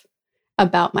myself,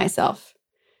 about myself.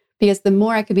 Because the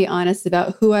more I could be honest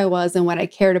about who I was and what I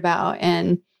cared about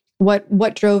and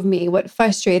what drove me, what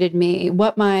frustrated me,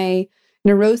 what my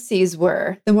neuroses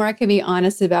were, the more I could be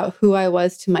honest about who I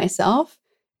was to myself,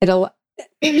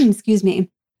 excuse me,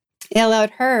 it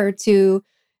allowed her to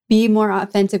be more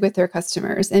authentic with her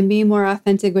customers and be more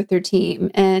authentic with her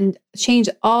team and change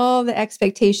all the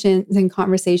expectations and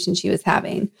conversations she was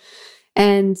having.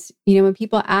 And, when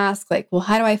people ask like, well,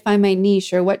 how do I find my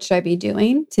niche or what should I be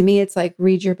doing? To me, it's like,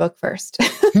 read your book first.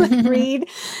 read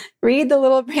the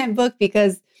Little Brand Book,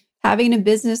 because having a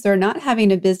business or not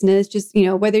having a business, just,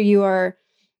 whether you are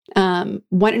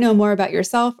want to know more about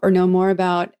yourself or know more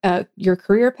about your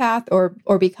career path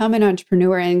or become an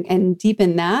entrepreneur and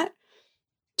deepen that,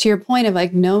 to your point of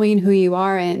like knowing who you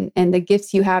are and the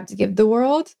gifts you have to give the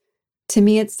world, to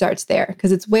me, it starts there,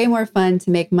 because it's way more fun to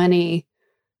make money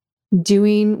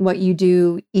doing what you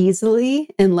do easily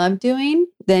and love doing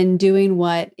than doing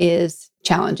what is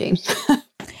challenging.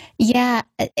 Yeah.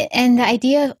 And the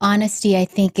idea of honesty, I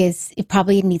think, it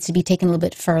probably needs to be taken a little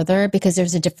bit further, because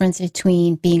there's a difference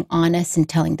between being honest and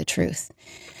telling the truth.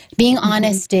 Being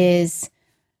honest is,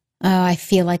 I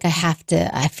feel like I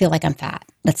feel like I'm fat,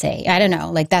 let's say. I don't know,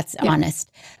 like that's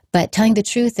honest. But telling the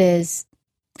truth is,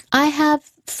 I have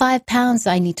 5 pounds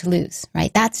I need to lose,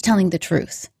 right? That's telling the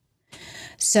truth.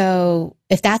 So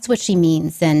if that's what she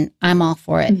means, then I'm all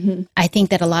for it. I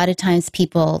think that a lot of times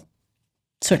people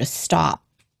sort of stop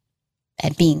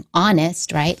at being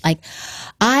honest, right? Like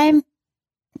I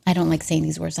don't like saying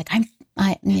these words. Like I don't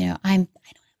have money.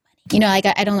 Like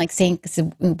I don't like saying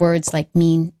words like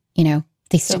mean,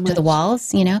 they stick to the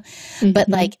walls, but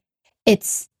like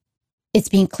it's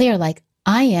being clear. Like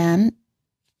I am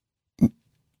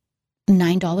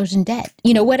 $9 in debt,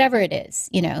 whatever it is,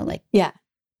 like,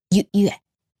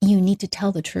 you need to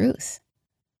tell the truth.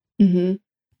 And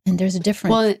there's a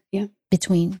difference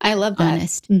between I love that.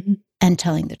 honest and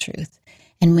telling the truth.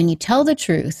 And when you tell the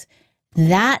truth,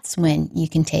 that's when you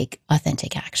can take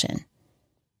authentic action.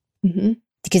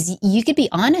 Because you could be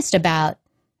honest about,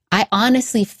 I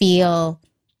honestly feel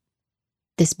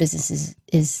this business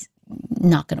is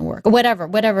not going to work, or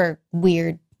whatever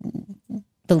weird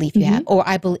belief you have, or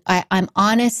I'm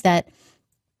honest that,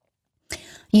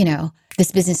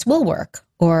 this business will work,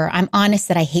 or I'm honest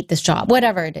that I hate this job,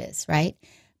 whatever it is, right?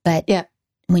 But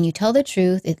when you tell the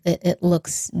truth, it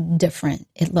looks different.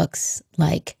 It looks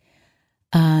like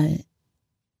I've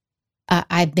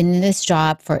been in this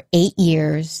job for 8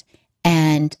 years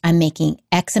and I'm making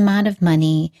X amount of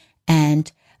money,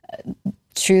 and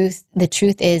the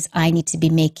truth is I need to be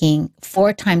making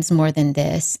 4 times more than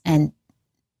this, and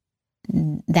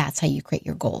that's how you create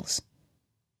your goals.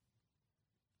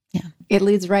 Yeah. It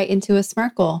leads right into a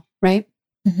SMART goal, right?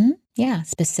 Mm-hmm. Yeah.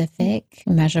 Specific,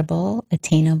 measurable,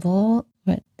 attainable,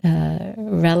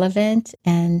 relevant,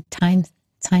 and time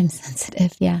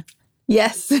sensitive. Yeah.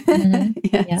 Yes. Mm-hmm.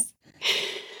 Yes.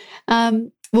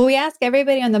 Yep. Well, we ask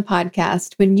everybody on the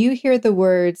podcast, when you hear the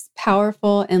words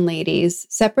powerful and ladies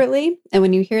separately, and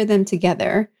when you hear them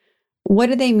together, what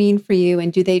do they mean for you?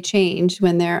 And do they change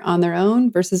when they're on their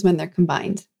own versus when they're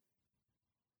combined?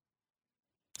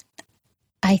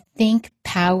 I think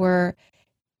powerful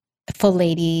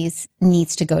ladies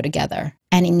needs to go together,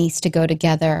 and it needs to go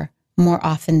together more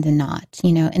often than not.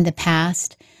 In the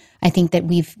past, I think that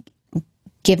we've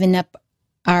given up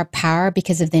our power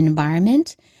because of the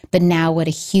environment, but now what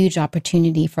a huge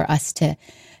opportunity for us to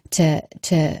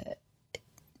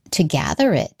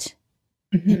gather it.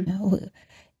 Mm-hmm.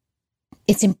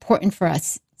 It's important for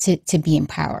us to be in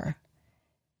power,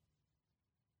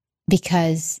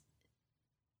 because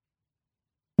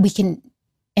we can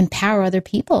empower other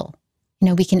people.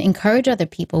 We can encourage other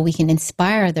people. We can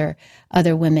inspire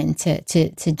other women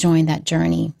to join that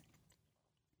journey.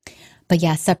 But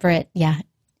yeah, separate. Yeah,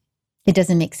 it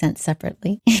doesn't make sense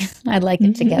separately. I like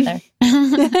it together.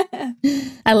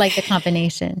 I like the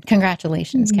combination.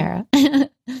 Congratulations, Kara.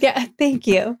 Yeah, thank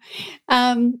you.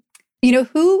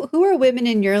 Who are women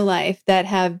in your life that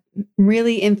have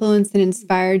really influenced and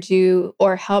inspired you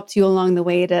or helped you along the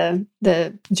way to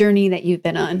the journey that you've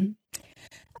been on?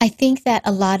 I think that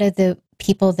a lot of the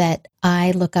people that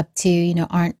I look up to,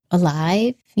 aren't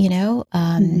alive,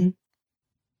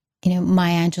 Maya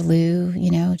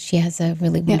Angelou, she has a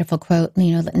really wonderful quote,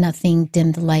 let nothing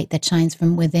dim the light that shines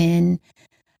from within.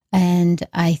 And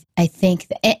I think,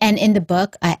 and in the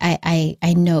book,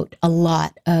 I note a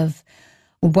lot of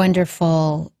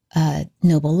wonderful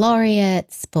Nobel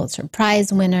laureates, Pulitzer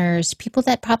Prize winners, people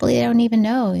that probably I don't even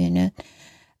know,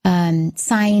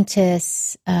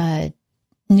 scientists,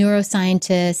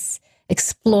 neuroscientists,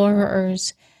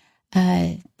 explorers,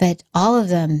 but all of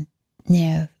them,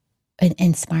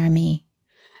 inspire me.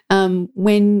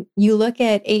 When you look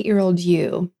at 8-year-old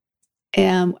you,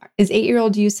 is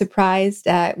 8-year-old you surprised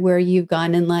at where you've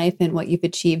gone in life and what you've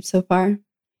achieved so far?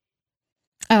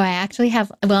 Oh, I actually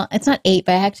have, well, it's not 8,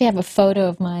 but I actually have a photo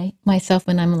of myself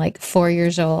when I'm like 4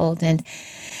 years old. And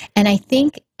I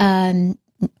think the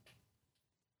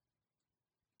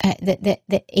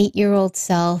 8-year-old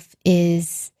self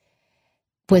was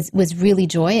really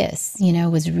joyous,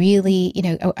 was really,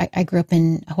 I grew up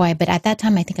in Hawaii, but at that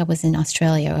time, I think I was in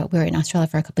Australia. We were in Australia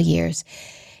for a couple of years,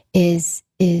 is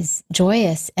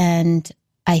joyous. And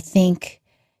I think,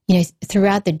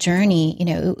 throughout the journey,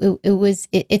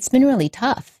 it's been really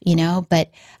tough, but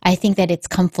I think that it's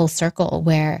come full circle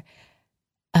where,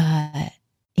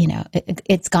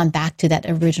 it's gone back to that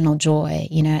original joy,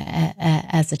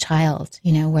 as a child,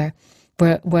 where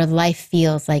life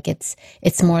feels like it's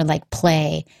more like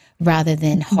play rather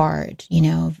than hard,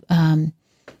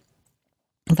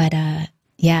 but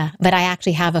I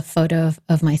actually have a photo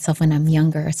of myself when I'm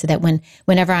younger, so that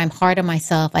whenever I'm hard on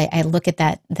myself, I look at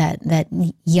that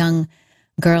young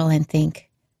girl and think,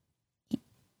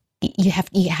 you have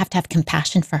to have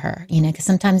compassion for her, because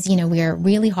sometimes, we are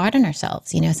really hard on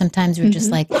ourselves, sometimes we're just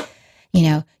like,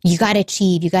 you got to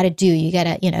achieve, you got to do, you got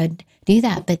to, do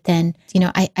that. But then,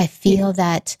 I feel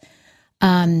that,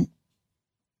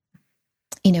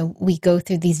 we go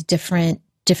through these different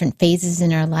phases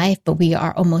in our life, but we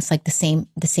are almost like the same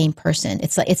person.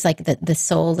 It's like the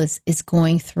soul is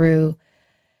going through,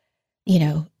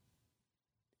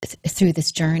 through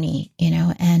this journey,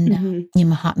 and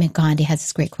Mahatma Gandhi has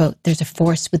this great quote: there's a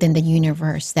force within the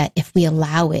universe that if we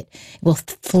allow it, it will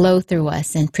flow through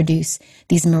us and produce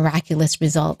these miraculous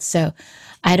results. So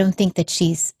I don't think that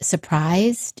she's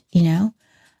surprised,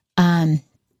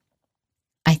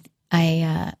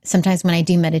 I sometimes when I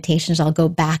do meditations, I'll go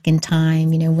back in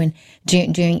time, when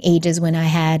during ages when I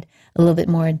had a little bit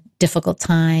more difficult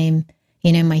time,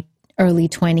 in my early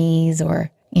 20s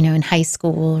or, in high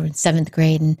school or in 7th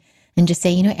grade, and just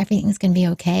say, everything's going to be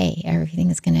okay. Everything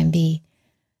is going to be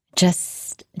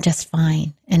just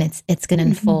fine. And it's going to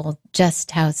unfold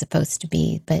just how it's supposed to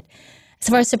be. But as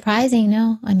far as surprising,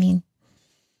 no, I mean,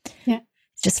 yeah.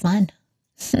 just fun.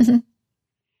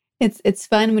 It's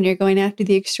fun when you're going after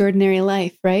the extraordinary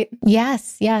life, right?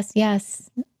 Yes.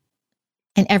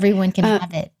 And everyone can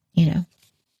have it,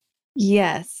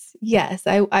 Yes.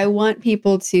 I want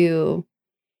people to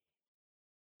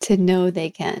know they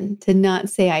can, to not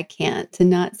say I can't, to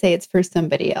not say it's for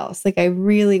somebody else. Like I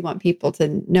really want people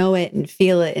to know it and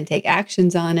feel it and take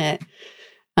actions on it.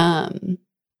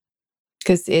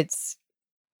 Because it's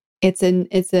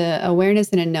a awareness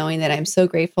and a knowing that I'm so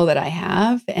grateful that I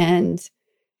have, and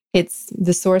it's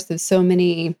the source of so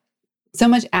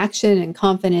much action and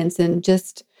confidence and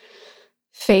just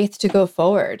faith to go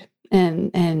forward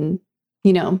and let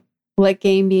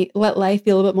life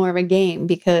be a little bit more of a game,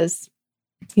 because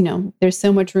there's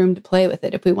so much room to play with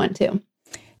it if we want to.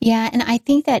 Yeah. And I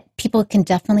think that people can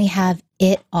definitely have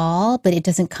it all, but it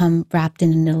doesn't come wrapped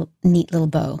in a neat little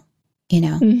bow.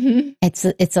 Mm-hmm.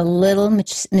 It's a little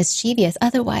mischievous.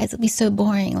 Otherwise, it'd be so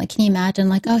boring. Like, can you imagine?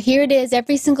 Like, oh, here it is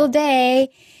every single day,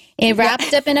 and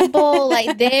wrapped up in a bowl.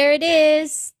 Like, there it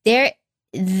is. There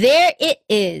it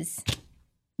is.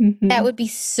 Mm-hmm. That would be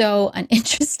so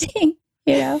uninteresting,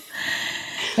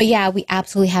 But yeah, we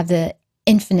absolutely have the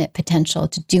infinite potential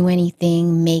to do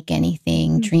anything, make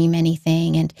anything, dream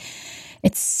anything, and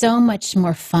it's so much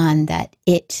more fun that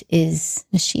it is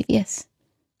mischievous.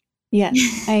 Yes,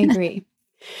 I agree.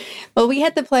 Well, we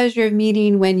had the pleasure of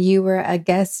meeting when you were a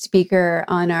guest speaker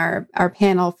on our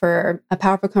panel for a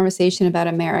powerful conversation about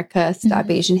America, Stop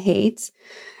Asian Hate.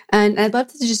 And I'd love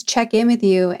to just check in with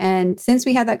you. And since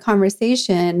we had that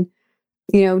conversation,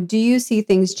 do you see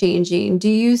things changing? Do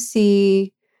you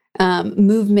see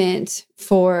movement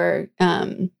for,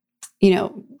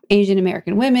 Asian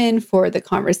American women, for the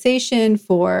conversation,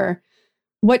 for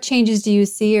what changes do you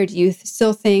see, or do you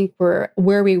still think we're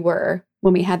where we were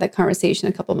when we had that conversation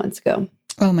a couple months ago?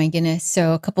 Oh my goodness.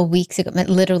 So a couple weeks ago,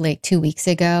 literally 2 weeks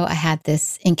ago, I had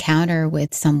this encounter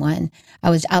with someone.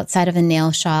 I was outside of a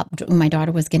nail shop. My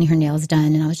daughter was getting her nails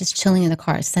done, and I was just chilling in the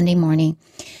car Sunday morning.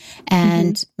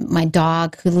 And my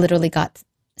dog, who literally got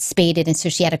spaded, and so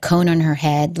she had a cone on her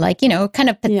head, like, kind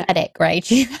of pathetic, right?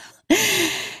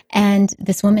 And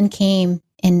this woman came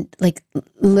and like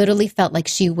literally felt like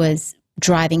she was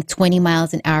driving 20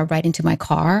 miles an hour right into my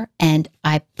car. And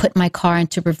I put my car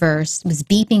into reverse, was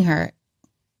beeping her,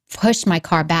 pushed my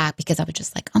car back because I was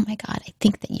just like, oh my God, I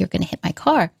think that you're going to hit my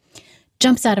car.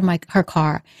 Jumps out of her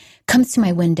car, comes to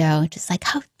my window, just like,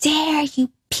 how dare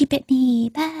you peep at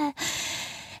me? Bah.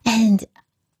 And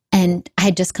I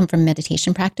had just come from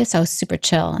meditation practice. So I was super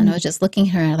chill. And I was just looking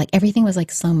at her, like everything was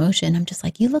like slow motion. I'm just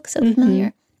like, you look so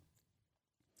familiar.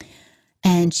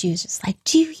 And she was just like,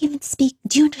 do you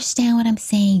understand what I'm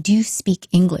saying? Do you speak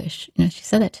English? She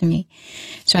said that to me.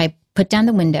 So I put down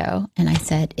the window and I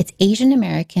said, it's Asian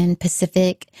American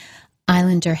Pacific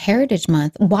Islander Heritage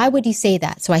Month. Why would you say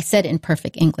that? So I said it in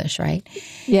perfect English, right?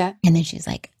 Yeah. And then she's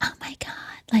like, oh my God,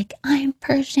 like I'm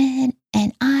Persian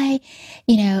and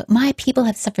my people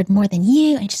have suffered more than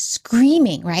you, and just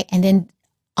screaming, right? And then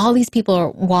all these people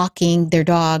are walking their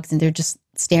dogs and they're just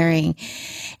staring.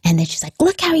 And then she's like,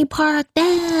 look how you parked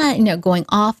that, going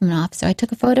off and off. So I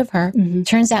took a photo of her.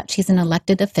 Turns out she's an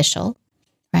elected official,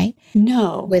 right?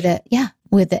 No. With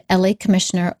the LA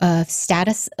Commissioner of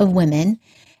Status of Women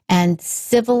and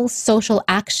Civil Social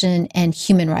Action and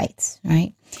Human Rights,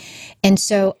 right? And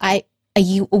so a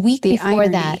week before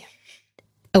that,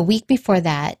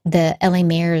 the LA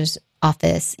Mayor's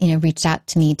office, reached out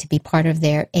to me to be part of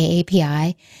their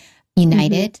AAPI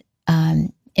United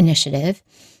initiative.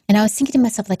 And I was thinking to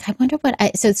myself, like, I wonder what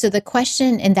so the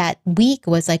question in that week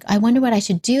was like, I wonder what I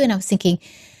should do. And I was thinking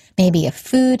maybe a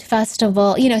food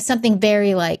festival, something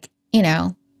very like,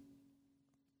 I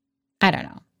don't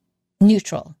know,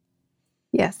 neutral.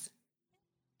 Yes.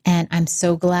 And I'm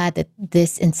so glad that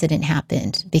this incident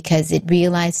happened, because it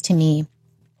realized to me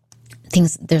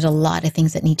there's a lot of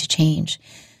things that need to change.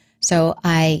 So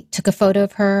I took a photo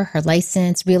of her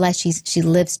license, realized she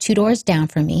lives 2 doors down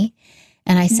from me.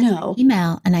 And I sent her an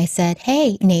email and I said,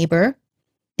 hey, neighbor,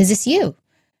 is this you?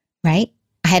 Right?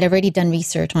 I had already done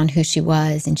research on who she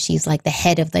was. And she's like the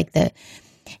head of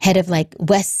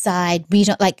West Side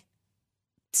regional, like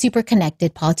super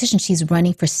connected politician. She's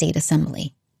running for state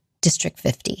assembly, District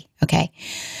 50. Okay.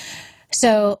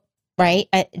 So, right.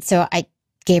 So I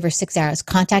gave her 6 hours,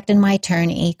 contacted my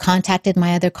attorney, contacted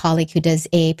my other colleague who does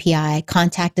AAPI,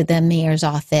 contacted the mayor's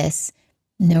office.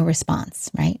 No response,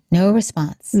 right? No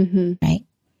response, right?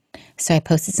 So I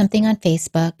posted something on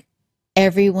Facebook.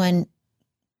 Everyone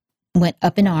went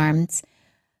up in arms,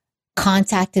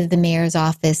 contacted the mayor's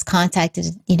office, contacted,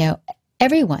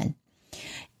 everyone.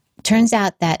 Turns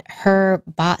out that her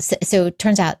boss, so it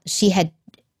turns out she had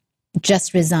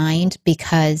just resigned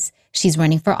because she's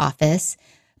running for office,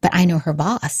 but I know her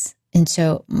boss. And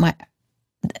so my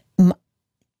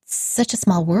such a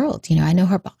small world, I know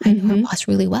her, I know her boss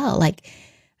really well. Like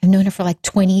I've known her for like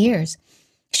 20 years.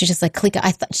 She's just like, Kalika,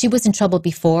 I thought she was in trouble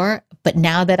before, but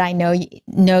now that I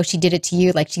know she did it to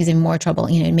you, like she's in more trouble,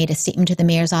 made a statement to the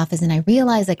mayor's office. And I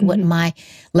realized like what my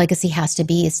legacy has to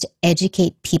be is to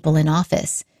educate people in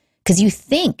office. Because you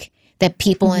think that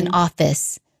people in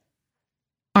office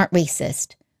aren't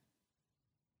racist.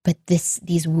 But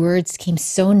these words came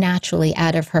so naturally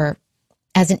out of her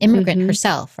as an immigrant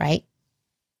herself, right?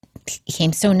 It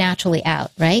came so naturally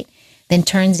out, right? Then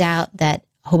turns out that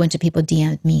a whole bunch of people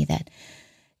DM'd me that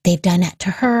they've done that to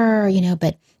her,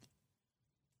 but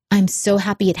I'm so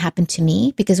happy it happened to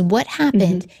me, because what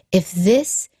happened if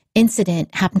this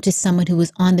incident happened to someone who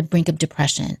was on the brink of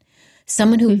depression,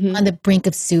 someone who was on the brink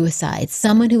of suicide,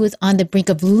 someone who was on the brink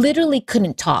of literally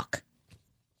couldn't talk?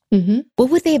 What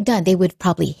would they have done? They would have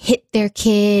probably hit their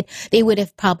kid. They would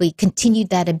have probably continued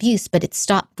that abuse, but it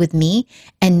stopped with me.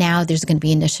 And now there's going to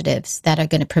be initiatives that are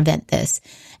going to prevent this.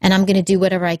 And I'm going to do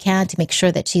whatever I can to make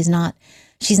sure that she's not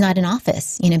in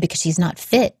office, because she's not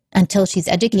fit until she's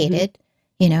educated.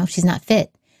 She's not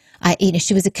fit.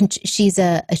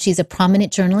 She's a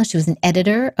prominent journalist. She was an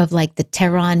editor of like the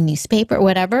Tehran newspaper or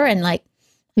whatever. And like,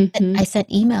 I sent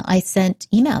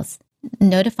emails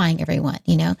notifying everyone,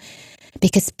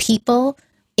 because people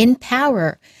in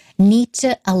power need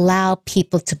to allow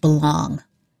people to belong.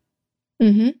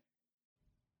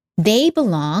 They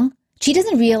belong. She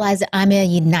doesn't realize that I'm a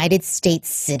United States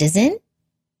citizen.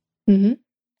 I'm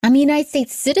a United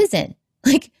States citizen.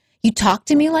 Like, you talk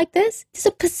to me like this? This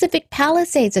is Pacific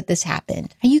Palisades that this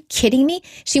happened. Are you kidding me?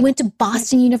 She went to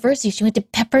Boston University. She went to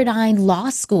Pepperdine Law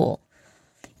School.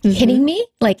 Kidding me?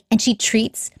 Like, and she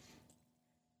treats,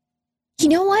 you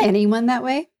know what? Anyone that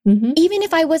way? Even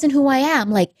if I wasn't who I am,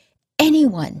 like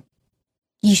anyone,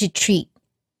 you should treat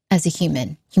as a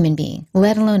human being,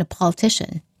 let alone a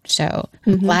politician. So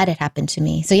I'm glad it happened to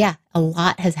me. So yeah, a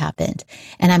lot has happened,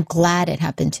 and I'm glad it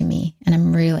happened to me. And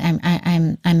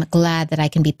I'm glad that I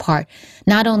can be part,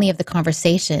 not only of the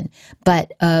conversation,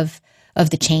 but of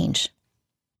the change.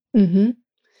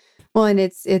 Well,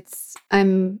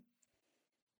 and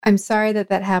I'm sorry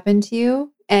that happened to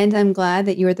you. And I'm glad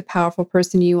that you are the powerful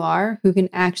person you are, who can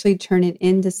actually turn it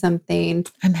into something.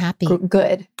 I'm happy.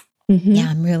 Good. Yeah,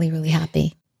 I'm really, really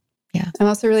happy. Yeah. I'm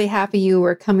also really happy you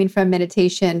were coming from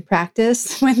meditation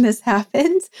practice when this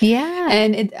happened. Yeah.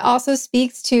 And it also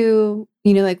speaks to,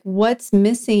 like what's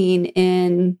missing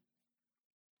in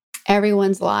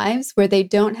everyone's lives where they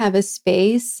don't have a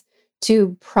space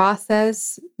to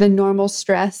process the normal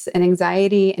stress and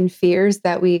anxiety and fears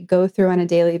that we go through on a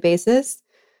daily basis.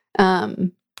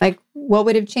 Like what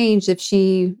would have changed if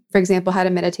she, for example, had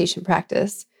a meditation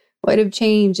practice? What would have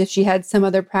changed if she had some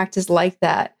other practice like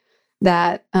that,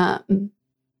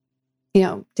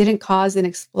 didn't cause an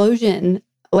explosion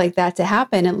like that to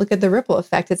happen? And look at the ripple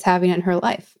effect it's having in her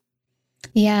life.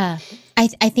 Yeah. I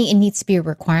think it needs to be a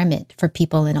requirement for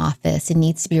people in office. It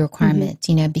needs to be a requirement,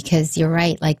 because you're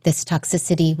right. Like this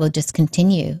toxicity will just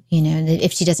continue,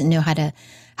 if she doesn't know how to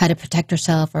protect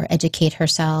herself or educate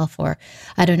herself, or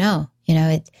I don't know,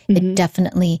 it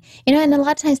definitely, and a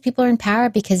lot of times people are in power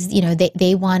because,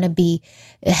 they want to be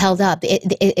held up.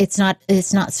 It's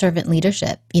not servant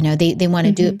leadership. They want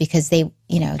to do it because they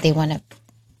want to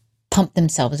pump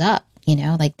themselves up,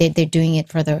 like they're doing it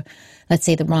for let's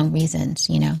say the wrong reasons,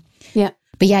 Yeah.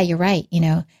 But yeah, you're right,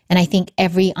 and I think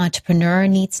every entrepreneur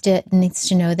needs to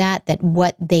know that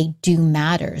what they do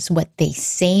matters, what they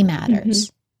say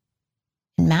matters.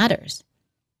 It matters.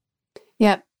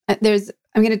 Yeah.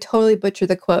 I'm going to totally butcher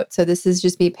the quote, so this is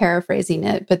just me paraphrasing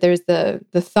it, but there's the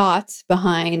thought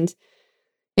behind,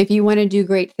 if you want to do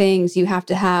great things, you have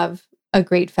to have a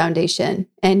great foundation,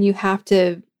 and you have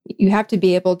to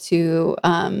be able to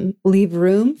leave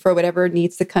room for whatever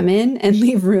needs to come in and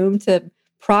leave room to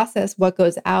process what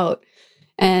goes out.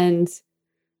 And,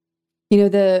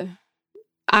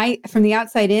 from the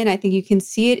outside in, I think you can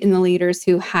see it in the leaders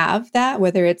who have that,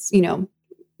 whether it's,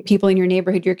 people in your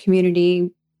neighborhood, your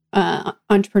community,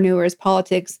 entrepreneurs,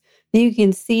 politics. Then you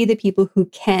can see the people who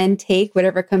can take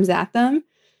whatever comes at them,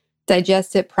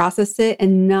 digest it, process it,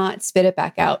 and not spit it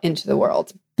back out into the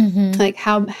world. Like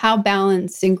how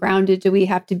balanced and grounded do we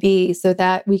have to be so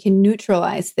that we can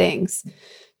neutralize things,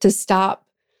 to stop,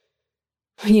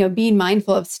 being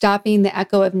mindful of stopping the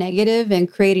echo of negative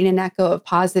and creating an echo of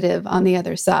positive on the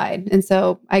other side. And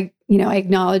so I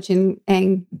acknowledge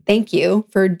and thank you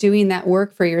for doing that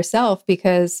work for yourself,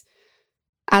 because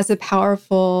as a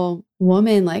powerful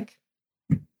woman, like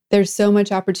there's so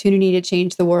much opportunity to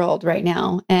change the world right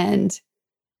now. And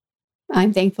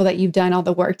I'm thankful that you've done all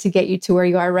the work to get you to where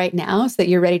you are right now so that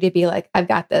you're ready to be like, I've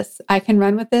got this. I can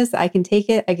run with this. I can take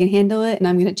it. I can handle it. And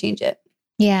I'm going to change it.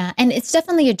 Yeah. And it's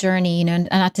definitely a journey, you know,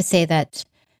 not to say that,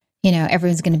 you know,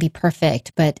 everyone's going to be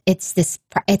perfect, but it's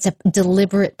a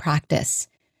deliberate practice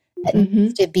that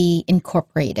needs to be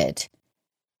incorporated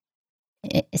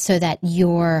so that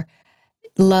your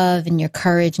love and your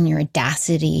courage and your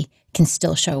audacity can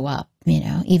still show up, you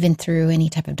know, even through any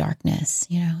type of darkness,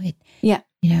 you know,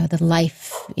 you know, the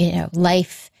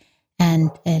life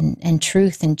and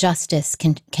truth and justice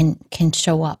can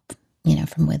show up, you know,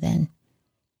 from within.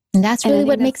 And that's really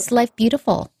what makes life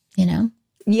beautiful, you know?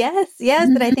 Yes.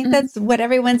 And I think that's what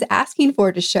everyone's asking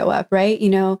for to show up, right? You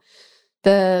know,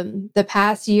 the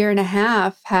past year and a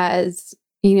half has,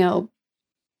 you know,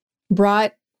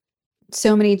 brought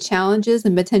so many challenges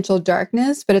and potential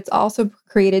darkness, but it's also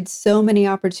created so many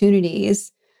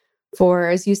opportunities for,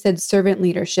 as you said, servant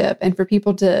leadership and for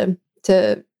people to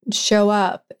show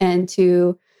up and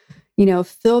to, you know,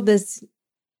 fill this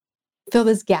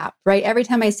gap, right? Every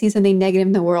time I see something negative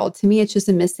in the world, to me, it's just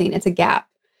it's a gap.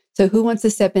 So who wants to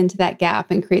step into that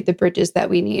gap and create the bridges that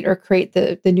we need or create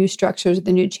the new structures,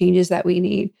 the new changes that we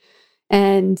need?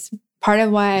 And part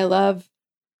of why I love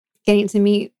getting to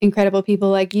meet incredible people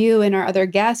like you and our other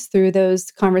guests through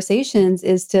those conversations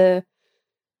is to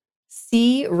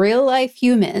see real life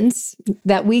humans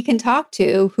that we can talk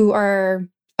to who are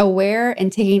aware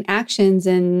and taking actions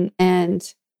and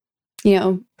you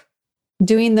know,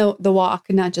 doing the walk,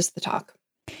 not just the talk.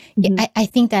 Yeah, I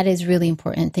think that is really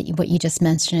important what you just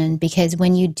mentioned, because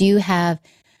when you do have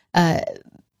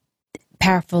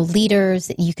powerful leaders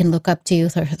that you can look up to,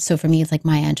 so for me, it's like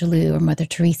Maya Angelou or Mother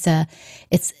Teresa,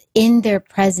 it's in their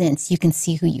presence, you can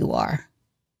see who you are.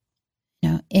 You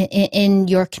know, in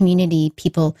your community,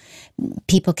 people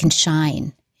can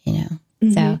shine, you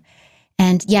know. So,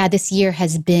 and yeah, this year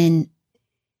has been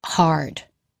hard.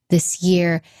 This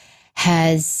year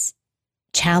has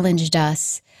challenged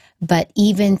us, but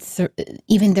even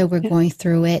though we're going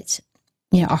through it,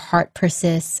 you know, our heart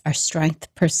persists, our strength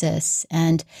persists,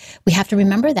 and we have to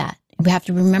remember that. We have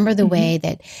to remember the way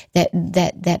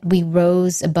that we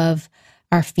rose above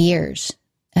our fears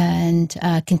and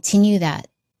continue that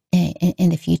in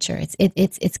the future.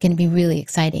 It's going to be really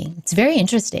exciting. It's very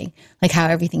interesting, like how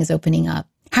everything is opening up.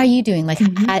 How are you doing? Like,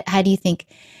 how do you think,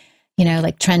 you know,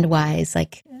 like trend wise,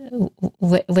 like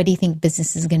what do you think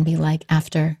business is going to be like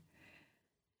after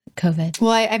COVID?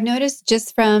 Well, I've noticed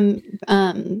just from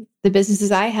the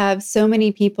businesses I have, so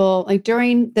many people, like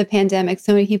during the pandemic,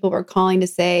 so many people were calling to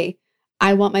say,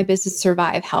 I want my business to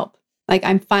survive, help. Like,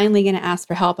 I'm finally going to ask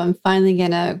for help. I'm finally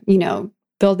going to, you know,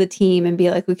 build a team and be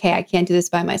like, okay, I can't do this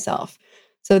by myself.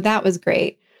 So that was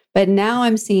great. But now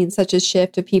I'm seeing such a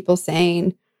shift of people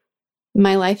saying,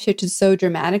 my life shifted so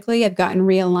dramatically. I've gotten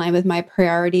realigned with my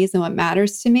priorities and what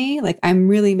matters to me. Like, I'm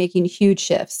really making huge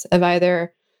shifts of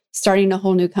either starting a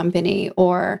whole new company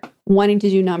or wanting to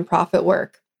do nonprofit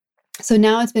work. So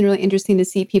now it's been really interesting to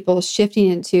see people shifting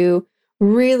into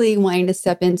really wanting to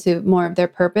step into more of their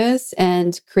purpose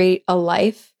and create a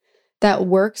life that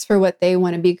works for what they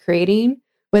want to be creating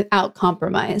without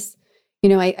compromise. You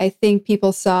know, I think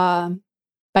people saw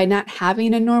by not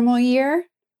having a normal year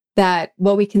that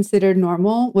what we considered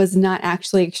normal was not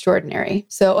actually extraordinary.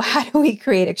 So how do we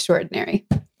create extraordinary?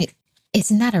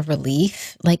 Isn't that a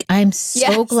relief? Like, I'm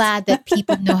so glad that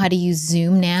people know how to use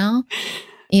Zoom now.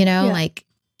 You know, like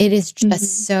it is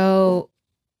just so,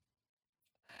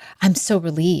 I'm so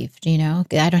relieved, you know,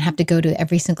 I don't have to go to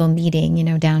every single meeting, you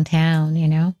know, downtown, you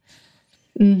know?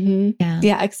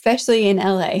 Yeah, especially in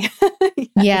LA.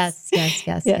 Yes.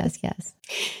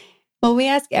 Well, we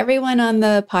ask everyone on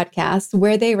the podcast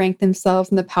where they rank themselves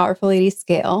in the Powerful Lady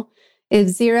scale. If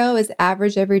 0 is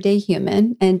average everyday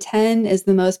human and 10 is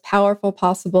the most powerful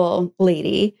possible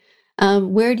lady,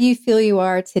 where do you feel you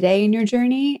are today in your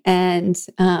journey? And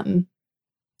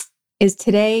is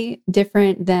today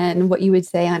different than what you would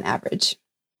say on average?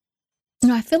 You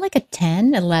know, I feel like a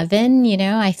 10, 11, you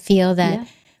know, I feel that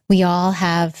we're all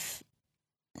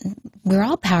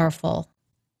powerful.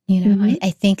 You know,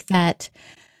 I think that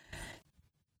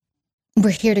we're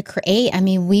here to create. I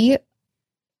mean, we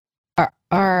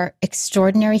are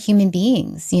extraordinary human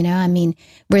beings. You know, I mean,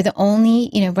 we're the only,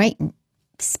 you know,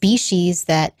 species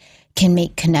that can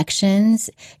make connections.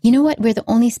 You know what? We're the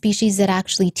only species that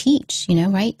actually teach, you know,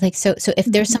 right? Like, so if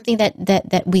there's something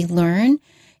that we learn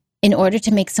in order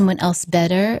to make someone else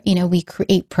better, you know, we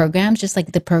create programs just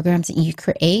like the programs that you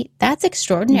create. That's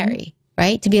extraordinary,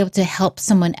 right? To be able to help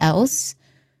someone else.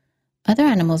 Other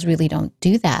animals really don't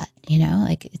do that, you know,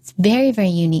 like it's very, very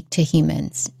unique to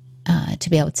humans. to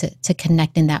be able to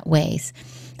connect in that ways,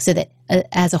 so that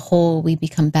as a whole we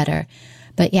become better.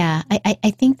 But yeah,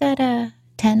 I think that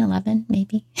 10, 11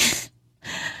 maybe.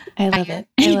 I love it.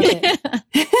 I love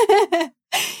it.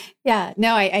 Yeah,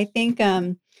 no, I think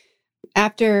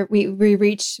after we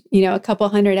reach, a couple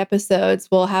hundred episodes,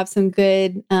 we'll have some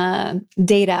good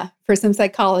data for some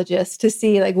psychologists to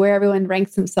see like where everyone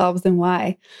ranks themselves and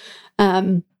why.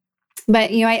 But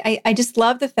I just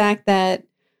love the fact that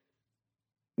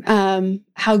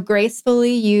how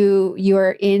gracefully you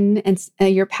are in and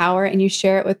your power, and you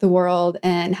share it with the world,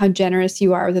 and how generous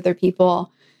you are with other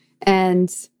people.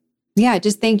 And yeah,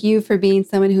 just thank you for being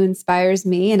someone who inspires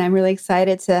me. And I'm really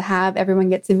excited to have everyone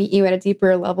get to meet you at a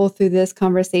deeper level through this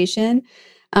conversation.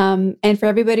 And for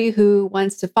everybody who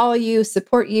wants to follow you,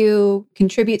 support you,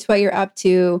 contribute to what you're up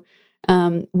to,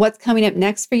 what's coming up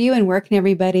next for you, and where can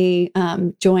everybody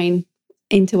join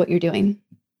into what you're doing?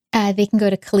 They can go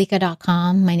to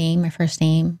Kalika.com, my name, my first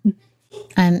name.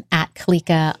 I'm at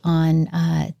Kalika on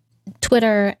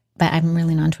Twitter, but I'm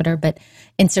really not on Twitter, but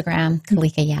Instagram,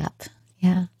 Kalika Yap.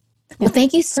 Yeah. Well,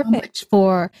 thank you so much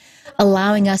for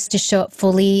allowing us to show up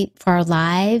fully for our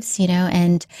lives,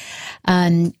 and,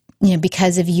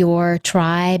 because of your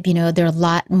tribe, there are a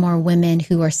lot more women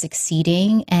who are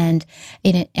succeeding, and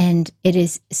it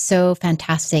is so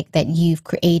fantastic that you've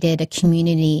created a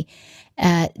community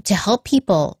to help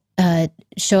people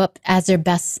show up as their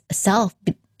best self,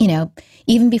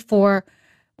 even before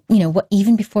we know what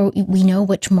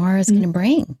tomorrow is going to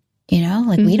bring,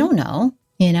 we don't know.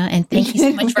 And thank you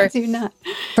so much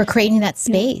for creating that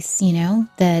space,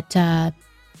 that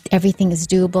everything is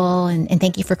doable. And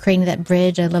thank you for creating that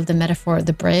bridge. I love the metaphor of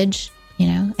the bridge.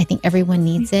 I think everyone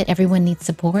needs it. Everyone needs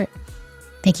support.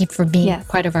 Thank you for being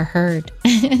part of our herd.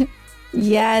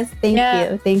 Yes. Thank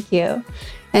you. Thank you.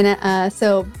 And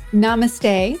so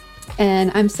namaste.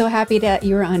 And I'm so happy that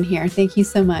you were on here. Thank you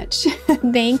so much.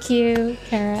 Thank you,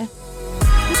 Kara.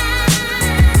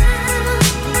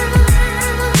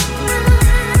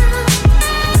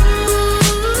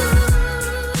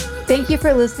 Thank you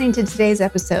for listening to today's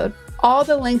episode. All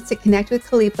the links to connect with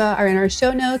Khalipa are in our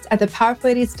show notes at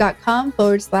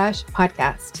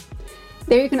thepowerfulladies.com/podcast.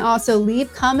 There you can also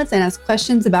leave comments and ask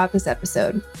questions about this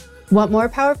episode. Want more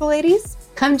Powerful Ladies?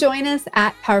 Come join us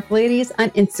at Powerful Ladies on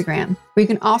Instagram, where you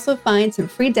can also find some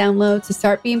free downloads to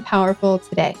start being powerful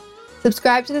today.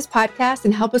 Subscribe to this podcast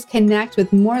and help us connect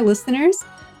with more listeners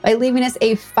by leaving us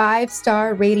a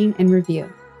 5-star rating and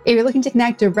review. If you're looking to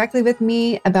connect directly with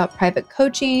me about private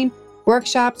coaching,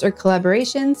 workshops, or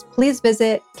collaborations, please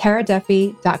visit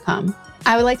karaduffy.com.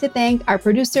 I would like to thank our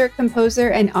producer, composer,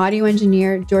 and audio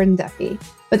engineer, Jordan Duffy.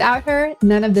 Without her,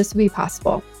 none of this would be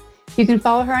possible. You can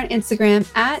follow her on Instagram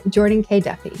at Jordan K.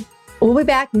 Duffy. We'll be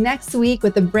back next week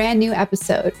with a brand new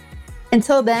episode.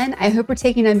 Until then, I hope you're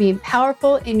taking on being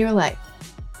powerful in your life.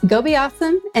 Go be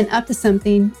awesome and up to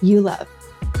something you love.